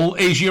control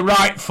is your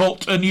right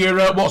foot and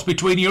your what's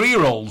between your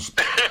ear holes.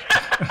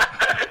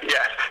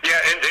 Yeah,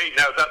 indeed.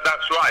 No,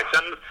 that's right.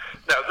 And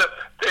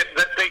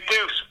they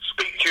do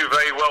speak to you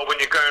very well when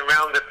you're going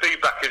around. The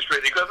feedback is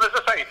really good. As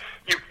I say,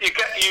 you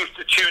get used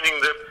to tuning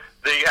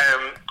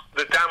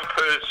the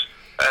dampers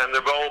and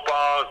the roll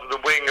bars and the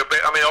wing a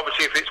bit. I mean,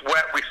 obviously, if it's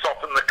wet, we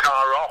soften the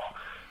car off.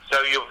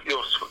 So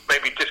you'll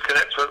maybe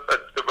disconnect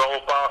the roll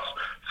bars,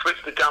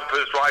 switch the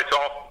dampers right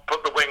off,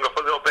 put the wing up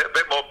a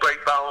bit more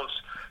brake balance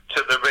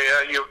to the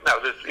rear. You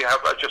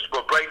have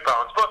adjustable brake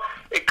balance, but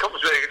it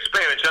comes with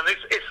experience, and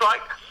it's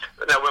like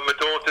when my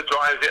daughter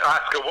drives it, I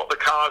ask her what the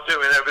car's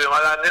doing and everything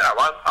like that.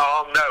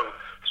 I'll know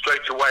straight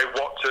straight away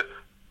what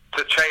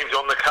to change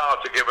on the car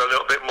to give a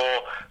little bit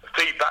more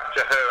feedback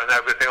to her and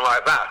everything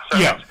like that. So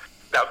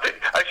now,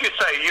 as you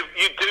say,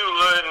 you do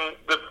learn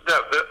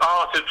the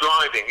art of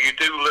driving. You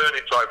do learn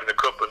it driving the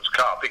Clubmans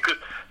car because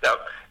now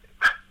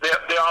they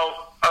are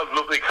a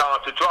lovely car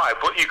to drive,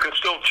 but you can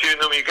still tune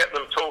them. You get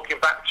them talking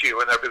back to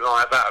you and everything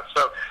like that.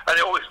 So, and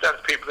it always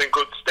stands people in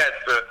good stead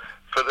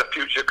for the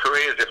future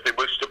careers if they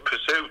wish to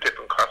pursue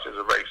different classes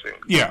of racing.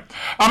 Yeah.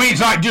 I mean,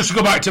 it's like, just to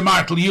go back to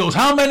Michael Ewells,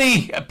 how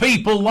many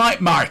people like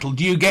Michael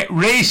do you get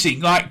racing,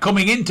 like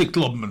coming into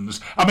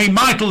Clubmans? I mean,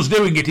 Michael's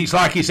doing it. It's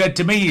like he said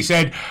to me, he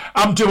said,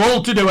 I'm too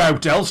old to do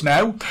hotels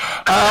now.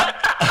 Yeah,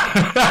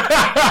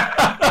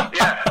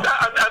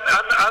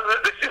 and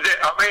this is it.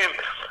 I mean,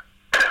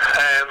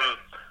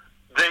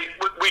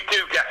 we do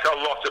get a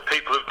lot of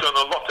people who've done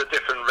a lot of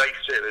different race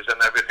series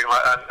and everything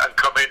like that and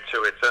come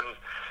into it. And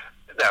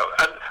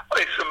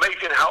it's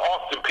amazing how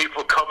often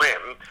people come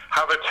in,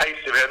 have a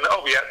taste of it, and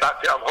oh yeah,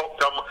 that's it, I'm hooked.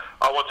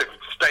 I want to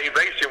stay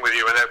racing with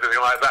you and everything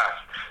like that.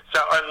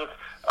 So, and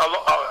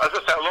as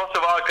I say, a lot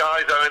of our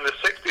guys are in the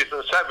 60s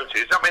and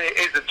 70s. I mean, it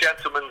is a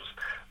gentleman's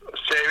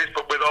series,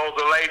 but with all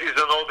the ladies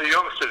and all the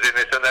youngsters in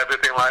it and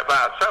everything like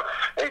that. So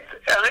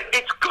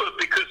it's good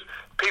because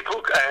people,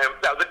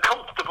 now the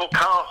comfortable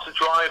cars to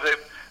drive,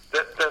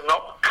 they're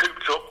not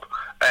cooped up.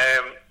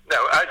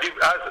 As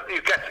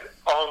you get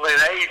on in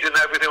age and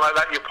everything like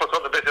that, you put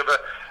on a bit of a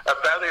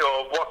belly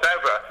or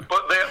whatever.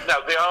 But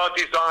they are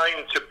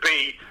designed to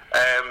be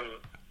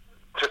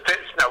to fit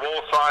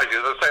all sizes.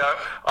 As I say,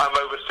 I'm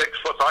over 6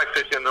 foot. I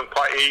fit in them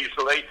quite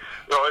easily.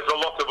 Whereas a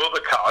lot of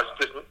other cars,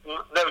 there's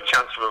no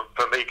chance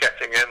for me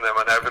getting in them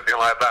and everything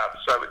like that.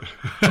 So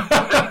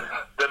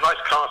they're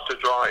nice cars to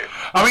drive.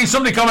 I mean,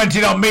 somebody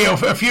commented on me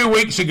a few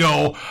weeks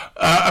ago.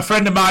 A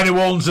friend of mine who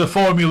owns a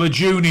Formula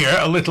Junior,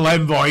 a little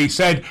Envoy, he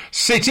said,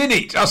 sit in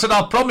it. I said,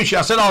 I'll promise you.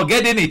 I said, I'll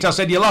get in it. I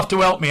said, you'll have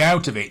to help me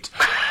out of it.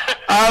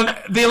 And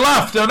they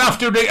laughed, and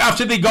after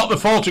they got the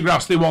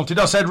photographs they wanted,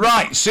 I said,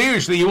 right,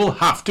 seriously, you will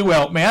have to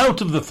help me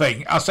out of the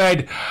thing. I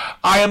said,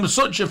 I am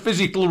such a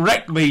physical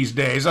wreck these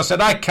days. I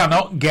said, I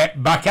cannot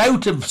get back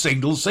out of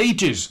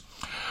single-seaters.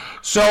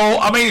 So,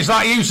 I mean, it's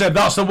like you said,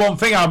 that's the one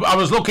thing. I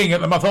was looking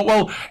at them, I thought,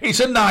 well, it's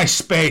a nice,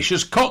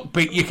 spacious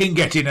cockpit. You can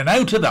get in and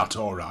out of that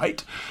all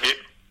right.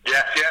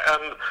 Yes,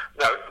 and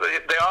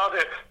they are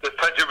the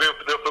plenty of room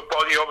for the upper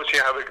body. Obviously,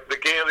 you have the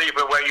gear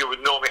lever where you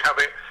would normally have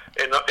it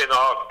in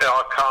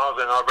our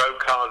cars, in our road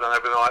cars and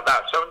everything like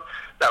that. So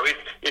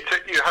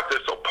you have to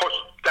sort of push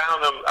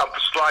down and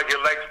slide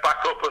your legs back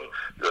up and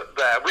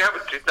there. We have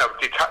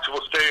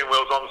detachable steering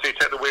wheels on, so you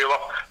take the wheel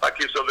off. That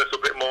gives a little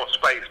bit more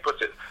space,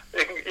 but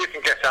you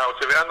can get out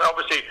of it. And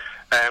obviously,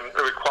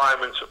 the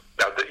requirements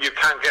that you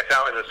can get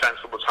out in a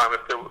sensible time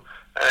if the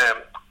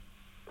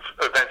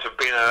event of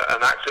being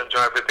an accident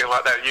or everything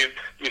like that.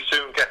 You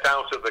soon get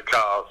out of the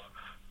cars.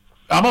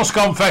 I must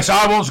confess,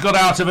 I once got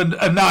out of a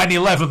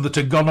 911 that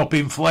had gone up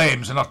in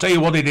flames, and I'll tell you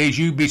what it is,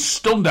 you'd be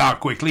stunned how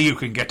quickly you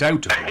can get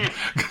out of them.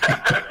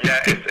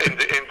 Yeah,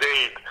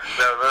 indeed.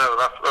 No,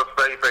 that's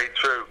very, very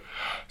true.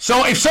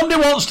 So if somebody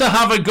wants to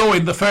have a go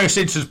in the first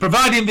instance,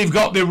 providing they've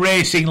got the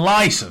racing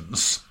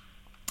licence,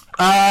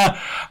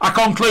 I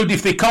conclude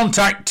if they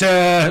contact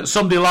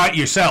somebody like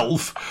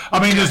yourself, I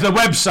mean, there's the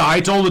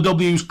website, all the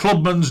W's,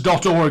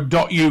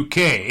 clubmans.org.uk.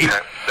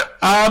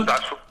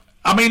 That's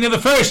I mean, in the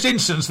first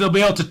instance, they'll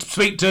be able to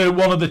speak to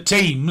one of the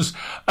teams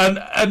and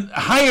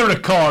hire a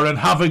car and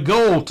have a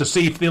go to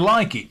see if they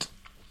like it.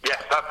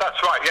 Yes,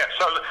 that's right, yes.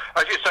 So,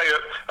 as you say,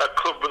 at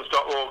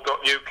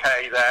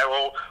clubmans.org.uk there,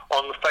 or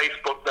on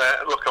Facebook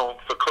there, look on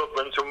for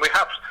Clubmans, and we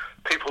have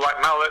people like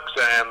Malix,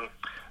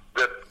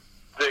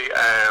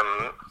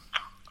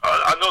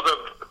 another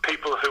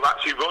people who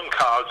actually run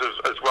cars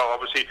as well.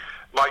 Obviously,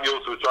 Mike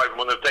Ewells was driving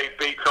one of Dave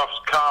Beecroft's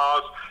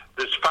cars.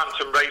 There's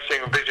Phantom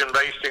Racing, Vision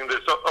Racing.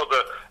 There's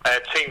other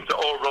teams that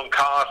all run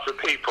cars for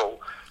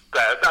people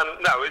there. And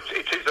no, it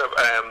is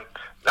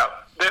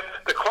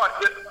they're quite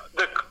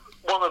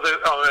one of the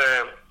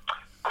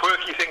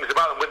quirky things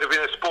about them. When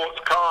they're in a sports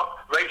car,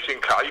 racing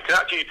car, you can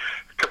actually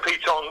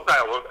compete on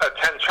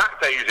 10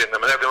 track days in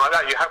them and everything like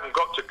that. You haven't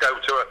got to go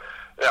to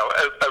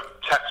a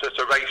test at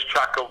a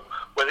racetrack or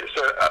when it's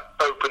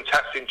open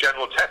testing,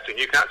 general testing.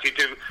 You can actually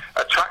do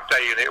a track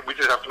day in it. We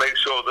just have to make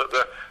sure that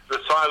the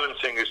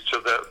silencing is to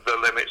the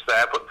limits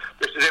there. But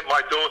this is it.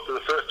 My daughter,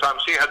 the first time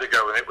she had to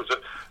go, and it was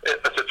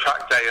at a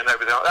track day and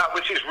everything like that,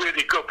 which is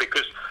really good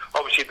because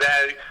obviously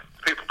there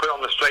people put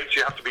on the straights.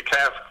 You have to be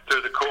careful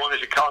through the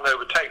corners. You can't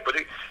overtake, but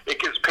it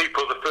gives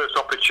people the first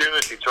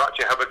opportunity to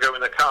actually have a go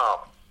in the car.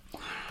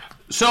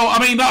 So I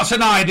mean that's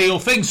an ideal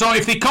thing. So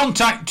if they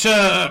contact.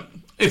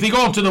 If they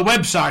go onto the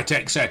website,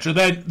 etc.,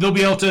 then they'll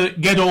be able to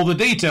get all the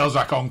details,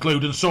 I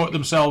conclude, and sort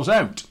themselves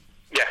out.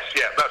 Yes,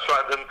 yeah, that's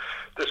right. And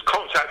there's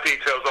contact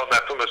details on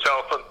there for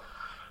myself and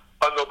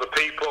other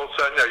people,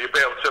 so you'll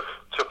be able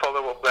to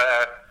follow up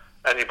there.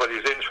 Anybody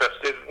who's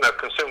interested,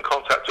 can soon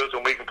contact us,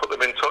 and we can put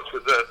them in touch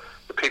with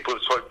the people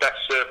who's best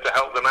served to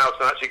help them out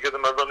and actually give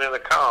them a run in the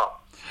car.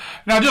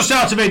 Now, just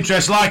out of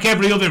interest, like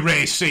every other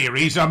race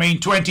series, I mean,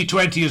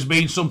 2020 has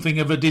been something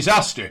of a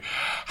disaster.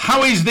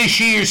 How is this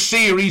year's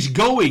series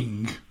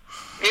going?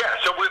 Yeah,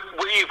 so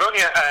we've only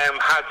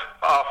had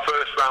our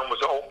first round was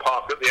at Old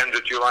Park at the end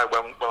of July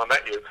when I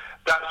met you.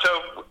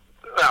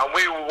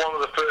 We were one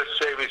of the first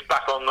series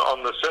back on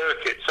the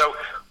circuit. So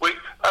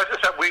as I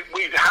said, we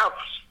have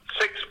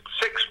six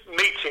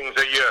meetings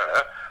a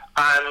year,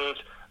 and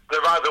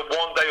they're either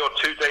 1 day or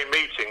 2 day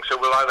meetings. So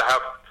we'll either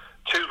have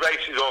 2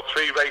 races or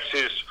 3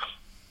 races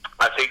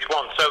at each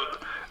one. So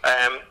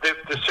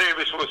the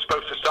series was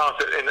supposed to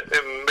start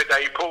in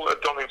mid-April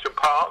at Donington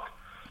Park,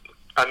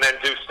 and then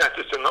do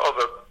Snetterton and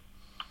other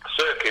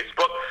circuits.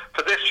 But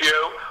for this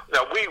year,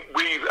 we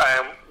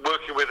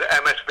working with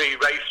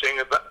MSV Racing.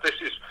 This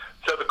is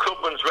so the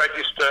Clubmans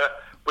Register,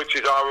 which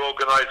is our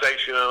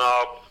organisation and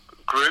our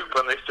group,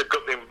 and it's the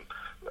governing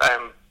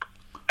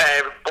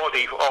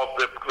body of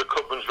the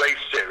Clubmans Race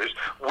Series.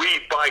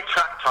 We buy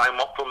track time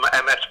up from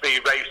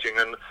MSV Racing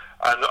and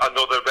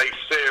other race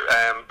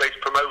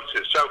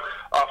promoters. So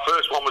our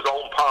first one was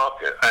Oldham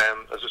Park,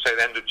 as I say,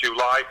 the end of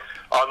July.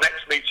 Our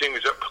next meeting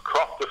is at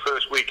Croft the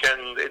first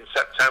weekend in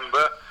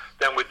September.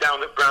 Then we're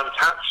down at Brands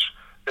Hatch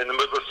in the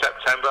middle of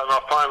September, and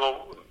our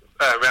final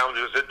round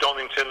is at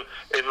Donington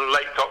in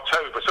late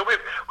October. So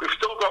we've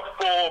still got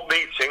 4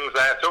 meetings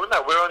there. So we've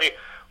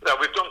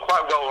done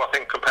quite well, I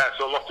think, compared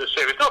to a lot of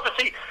series.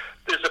 Obviously,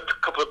 there's a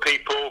couple of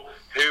people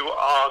who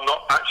are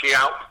not actually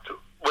out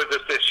with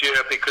us this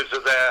year because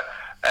of their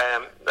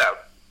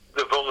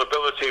the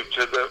vulnerability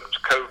to the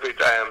COVID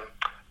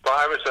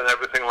virus and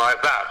everything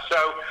like that. So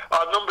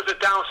our numbers are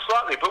down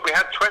slightly, but we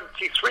had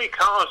 23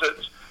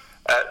 cars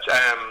at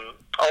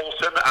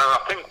Alton, and I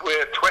think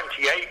we're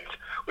 28,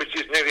 which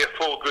is nearly a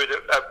full grid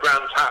at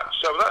Brands Hatch.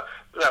 So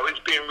it's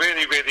been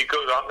really, really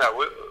good.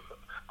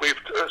 We've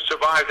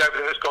survived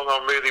everything that's gone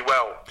on really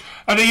well.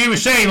 And you were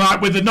saying,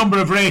 like, with the number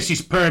of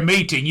races per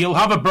meeting, you'll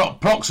have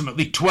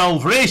approximately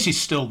 12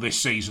 races still this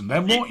season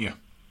then, won't you?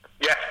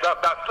 Yes,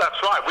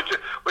 that's right, which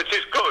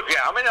is good,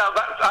 yeah. I mean,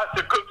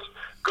 that's a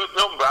good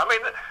number. I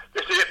mean,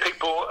 this is it.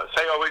 People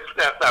say,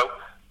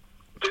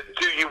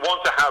 do you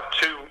want to have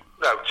 2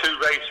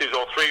 races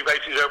or 3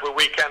 races over a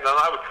weekend? And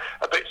I was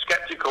a bit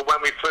sceptical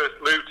when we first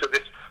moved to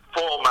this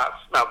format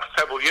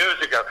several years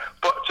ago.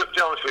 But to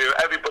be honest with you,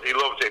 everybody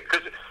loves it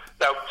because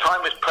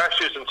time is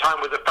precious and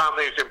time with the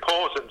family is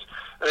important.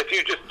 And if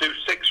you just do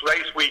 6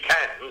 race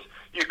weekends,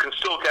 you can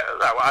still get a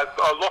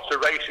lot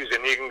of races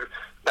in. You can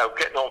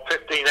getting on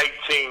 15,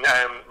 18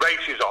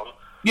 races on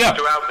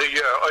throughout the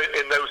year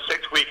in those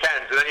 6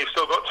 weekends, and then you've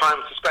still got time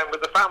to spend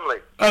with the family.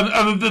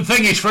 And the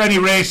thing is, for any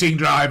racing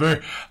driver,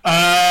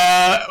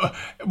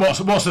 what's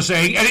the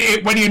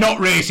saying? When you're not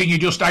racing, you're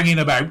just hanging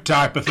about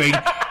type of thing.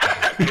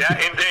 Yeah,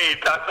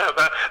 indeed.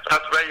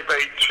 That's very,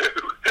 very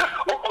true.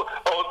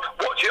 Or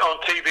watch it on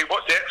TV,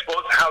 watch the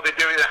exports, how they're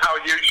doing it, how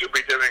you should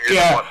be doing it,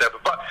 or whatever.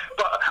 But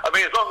I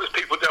mean, as long as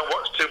people don't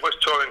watch too much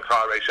touring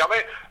car racing, I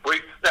mean,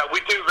 we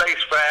do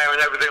race fair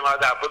and everything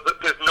like that, but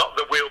there's not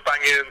the wheel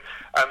banging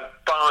and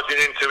barging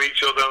into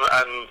each other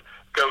and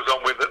goes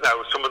on with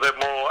some of the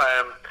more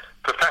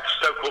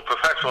so-called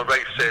professional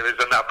race series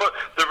and that. But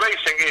the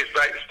racing is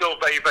still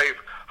very, very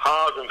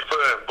hard and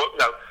firm. But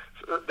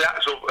the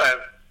actual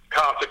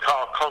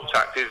car-to-car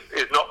contact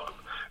is not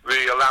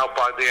really allowed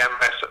by the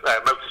MS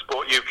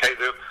Motorsport UK,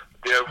 the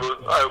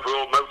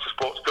overall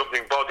motorsports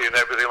governing body and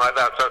everything like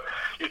that. So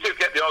you do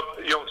get the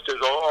odd youngsters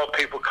or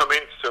people come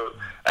into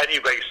any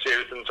race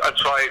series and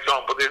try it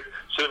on, but they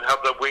soon have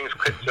their wings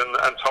clipped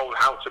and told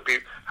how to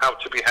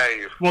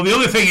behave. Well, the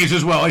other thing is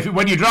as well,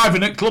 when you're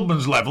driving at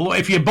Clubman's level,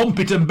 if you bump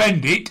it and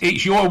bend it,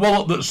 it's your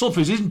wallet that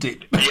suffers, isn't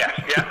it? Yes,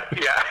 yeah.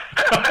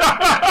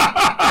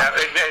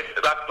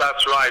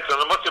 That's right. And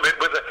I must admit,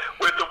 with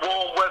the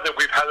warm weather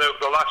we've had over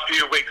the last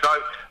few weeks,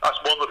 that's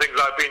one of the things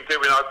I've been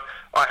doing.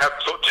 I have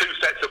sort of 2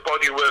 sets of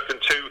bodywork and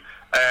 2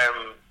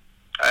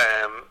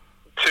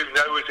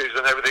 noses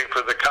and everything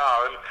for the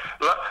car. And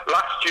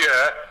last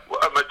year,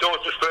 my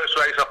daughter's first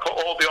race, I put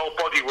all the old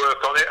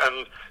bodywork on it,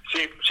 and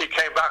she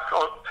came back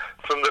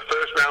from the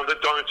first round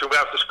at Donington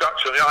without a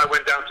scratch on it. I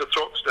went down to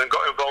Thruxton and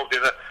got involved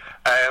in a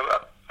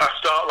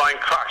start line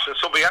crash, and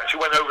somebody actually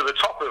went over the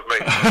top of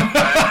me.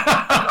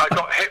 I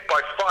got hit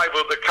by 5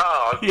 other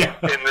cars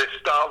in this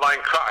start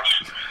line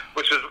crash,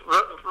 which was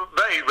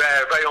very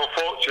rare, very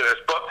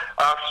unfortunate. But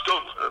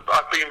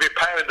I've been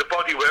repairing the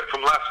bodywork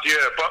from last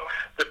year. But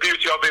the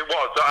beauty of it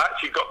was that I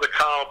actually got the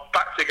car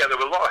back together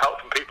with a lot of help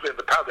from people in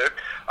the paddock.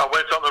 I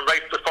went on and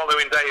raced the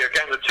following day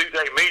again, the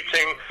 2-day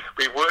meeting.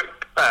 We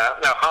worked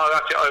hard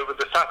at it over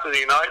the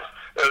Saturday night,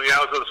 early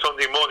hours of the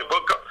Sunday morning,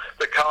 but got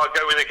the car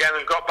going again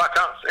and got back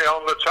out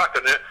on the track,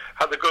 and it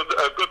had a good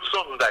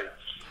Sunday.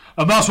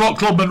 And that's what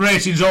Clubman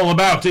Racing's all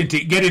about, isn't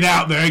it? Getting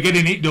out there,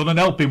 getting it done and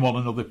helping one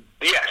another.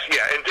 Yes,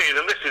 yeah, indeed.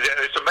 And this is it.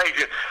 It's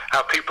amazing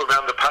how people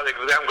around the paddock,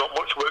 they haven't got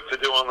much work to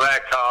do on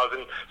their cars,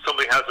 and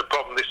somebody has a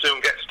problem, they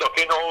soon get stuck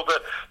in.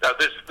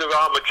 There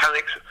are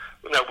mechanics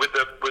with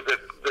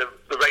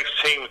the race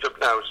teams,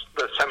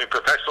 the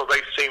semi-professional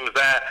race teams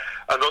there,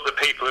 and other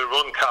people who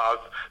run cars.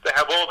 They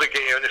have all the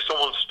gear, and if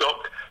someone's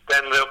stuck,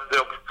 then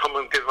they'll come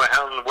and give them a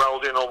hand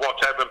welding or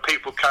whatever, and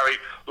people carry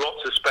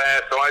lots of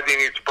spares, so I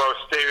didn't need to borrow a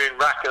steering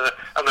rack and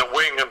a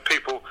wing, and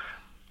people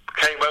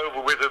came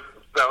over with them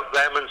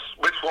and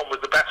which one was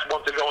the best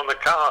one to go on the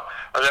car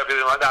and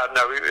everything like that.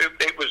 No,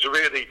 it was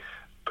really,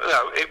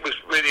 it was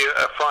really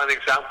a fine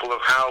example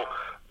of how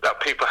that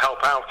people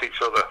help out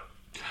each other.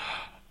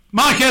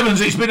 Mike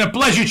Evans, it's been a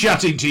pleasure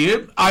chatting to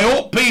you. I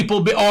hope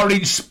people are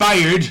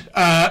inspired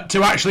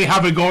to actually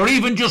have a go, or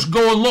even just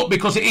go and look,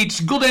 because it's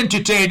good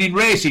entertaining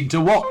racing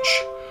to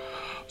watch.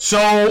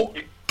 So,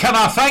 can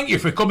I thank you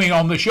for coming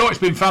on the show? It's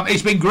been fun.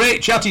 It's been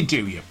great chatting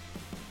to you.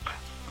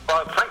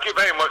 Well, thank you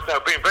very much.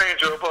 It's been very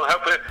enjoyable.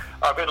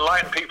 I've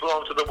enlightened people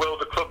onto the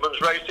world of Clubmans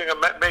racing,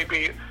 and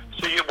maybe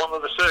see you at one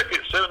of the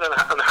circuits soon. And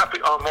happy,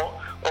 I'm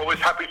always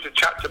happy to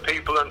chat to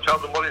people and tell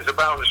them what it's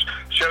about, and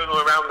show them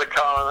around the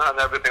car and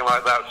everything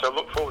like that. So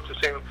look forward to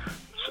seeing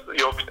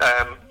your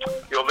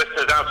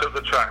listeners out at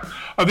the track.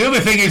 And the other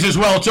thing is as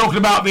well, talking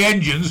about the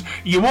engines,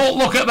 you won't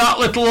look at that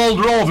little old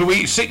Rover with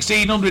its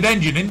 1600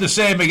 engine in the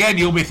same again.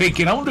 You'll be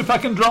thinking, I wonder if I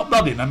can drop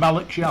that in a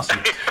Mallet chassis.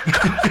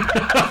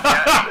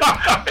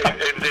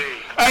 Indeed.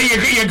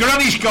 Hey, your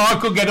granny's car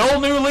could get a whole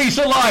new lease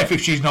of life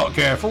if she's not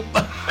careful.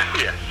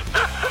 Yes.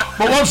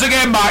 But once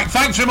again, Mike,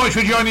 thanks very much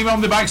for joining me on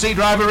the Backseat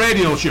Driver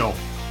Radio Show.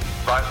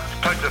 Right,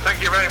 pleasure.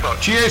 Thank you very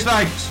much. Cheers,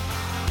 thanks.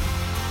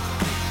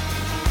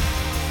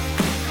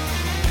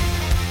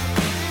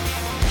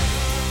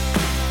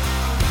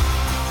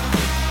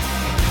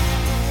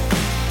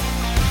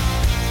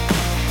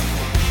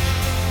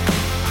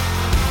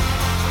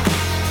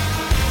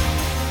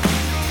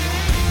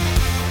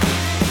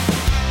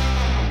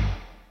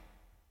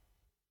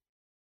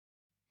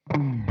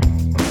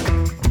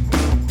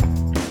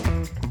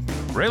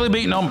 Rarely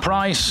beaten on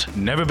price,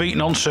 never beaten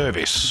on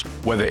service.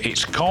 Whether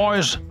it's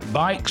cars,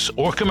 bikes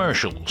or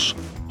commercials,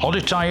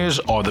 Hoddy Tyres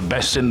are the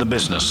best in the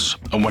business.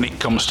 And when it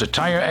comes to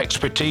tyre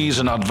expertise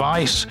and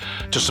advice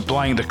to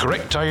supplying the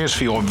correct tyres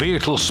for your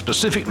vehicle's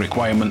specific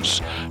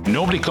requirements,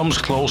 nobody comes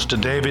close to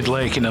David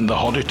Lakin and the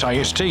Hoddy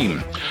Tyres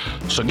team.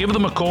 So give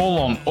them a call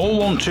on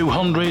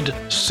 01200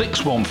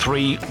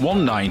 613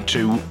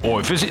 192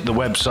 or visit the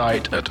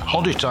website at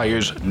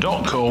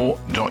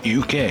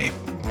hoddytyres.co.uk.